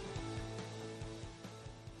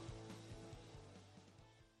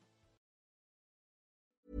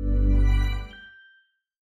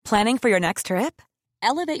 Planning for your next trip?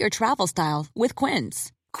 Elevate your travel style with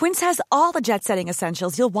Quince. Quince has all the jet-setting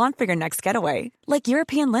essentials you'll want for your next getaway, like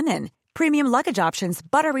European linen, premium luggage options,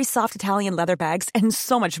 buttery soft Italian leather bags, and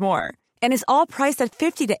so much more. And is all priced at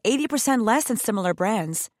 50 to 80% less than similar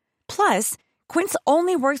brands. Plus, Quince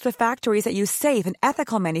only works with factories that use safe and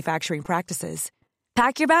ethical manufacturing practices.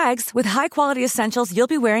 Pack your bags with high-quality essentials you'll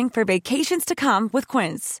be wearing for vacations to come with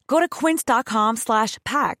Quince. Go to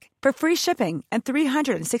quince.com/pack for free shipping and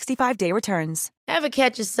 365-day returns. Ever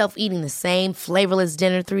catch yourself eating the same flavorless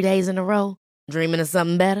dinner 3 days in a row? Dreaming of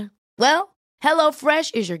something better? Well,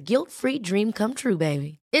 HelloFresh is your guilt-free dream come true,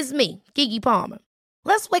 baby. It's me, Keke Palmer.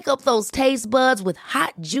 Let's wake up those taste buds with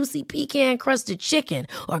hot, juicy pecan-crusted chicken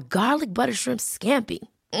or garlic butter shrimp scampi.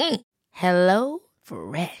 Hello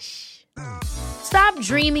Fresh. Stop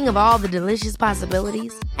dreaming of all the delicious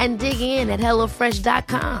possibilities and dig in at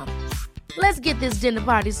HelloFresh.com. Let's get this dinner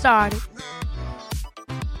party started.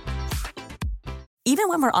 Even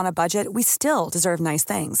when we're on a budget, we still deserve nice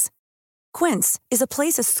things. Quince is a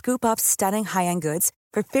place to scoop up stunning high-end goods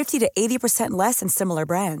for 50 to 80% less than similar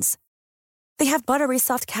brands. They have buttery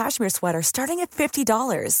soft cashmere sweaters starting at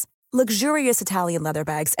 $50, luxurious Italian leather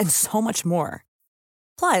bags, and so much more.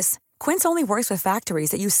 Plus, Quince only works with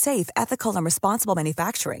factories that use safe, ethical, and responsible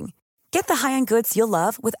manufacturing. Get the high-end goods you'll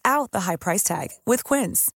love without the high price tag with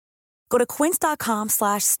Quince. Go to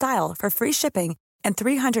quince.com/style for free shipping and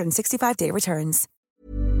 365-day returns.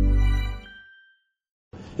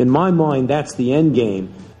 In my mind, that's the end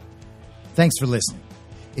game. Thanks for listening.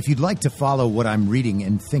 If you'd like to follow what I'm reading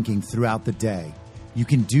and thinking throughout the day, you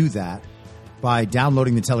can do that by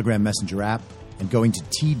downloading the Telegram Messenger app and going to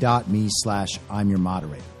t.me/I'm your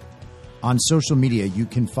moderator. On social media, you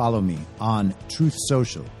can follow me on Truth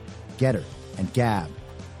Social, Getter, and Gab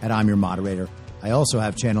at I'm your moderator. I also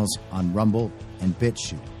have channels on Rumble and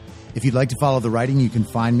BitChute. If you'd like to follow the writing, you can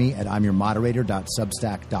find me at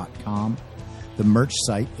imyourmoderator.substack.com. The merch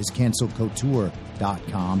site is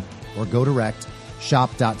cancelcouture.com or go direct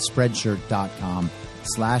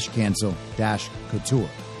shop.spreadshirt.com/cancel-couture.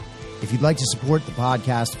 If you'd like to support the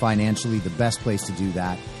podcast financially, the best place to do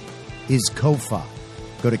that is Ko-Fi.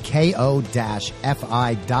 Go to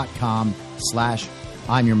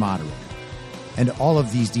ko-fi.com/I'm your moderator. And all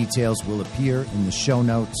of these details will appear in the show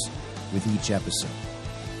notes with each episode.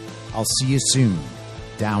 I'll see you soon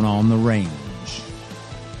down on the range.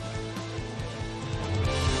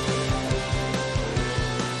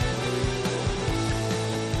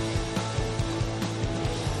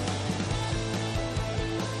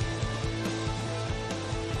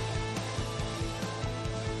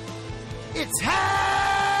 It's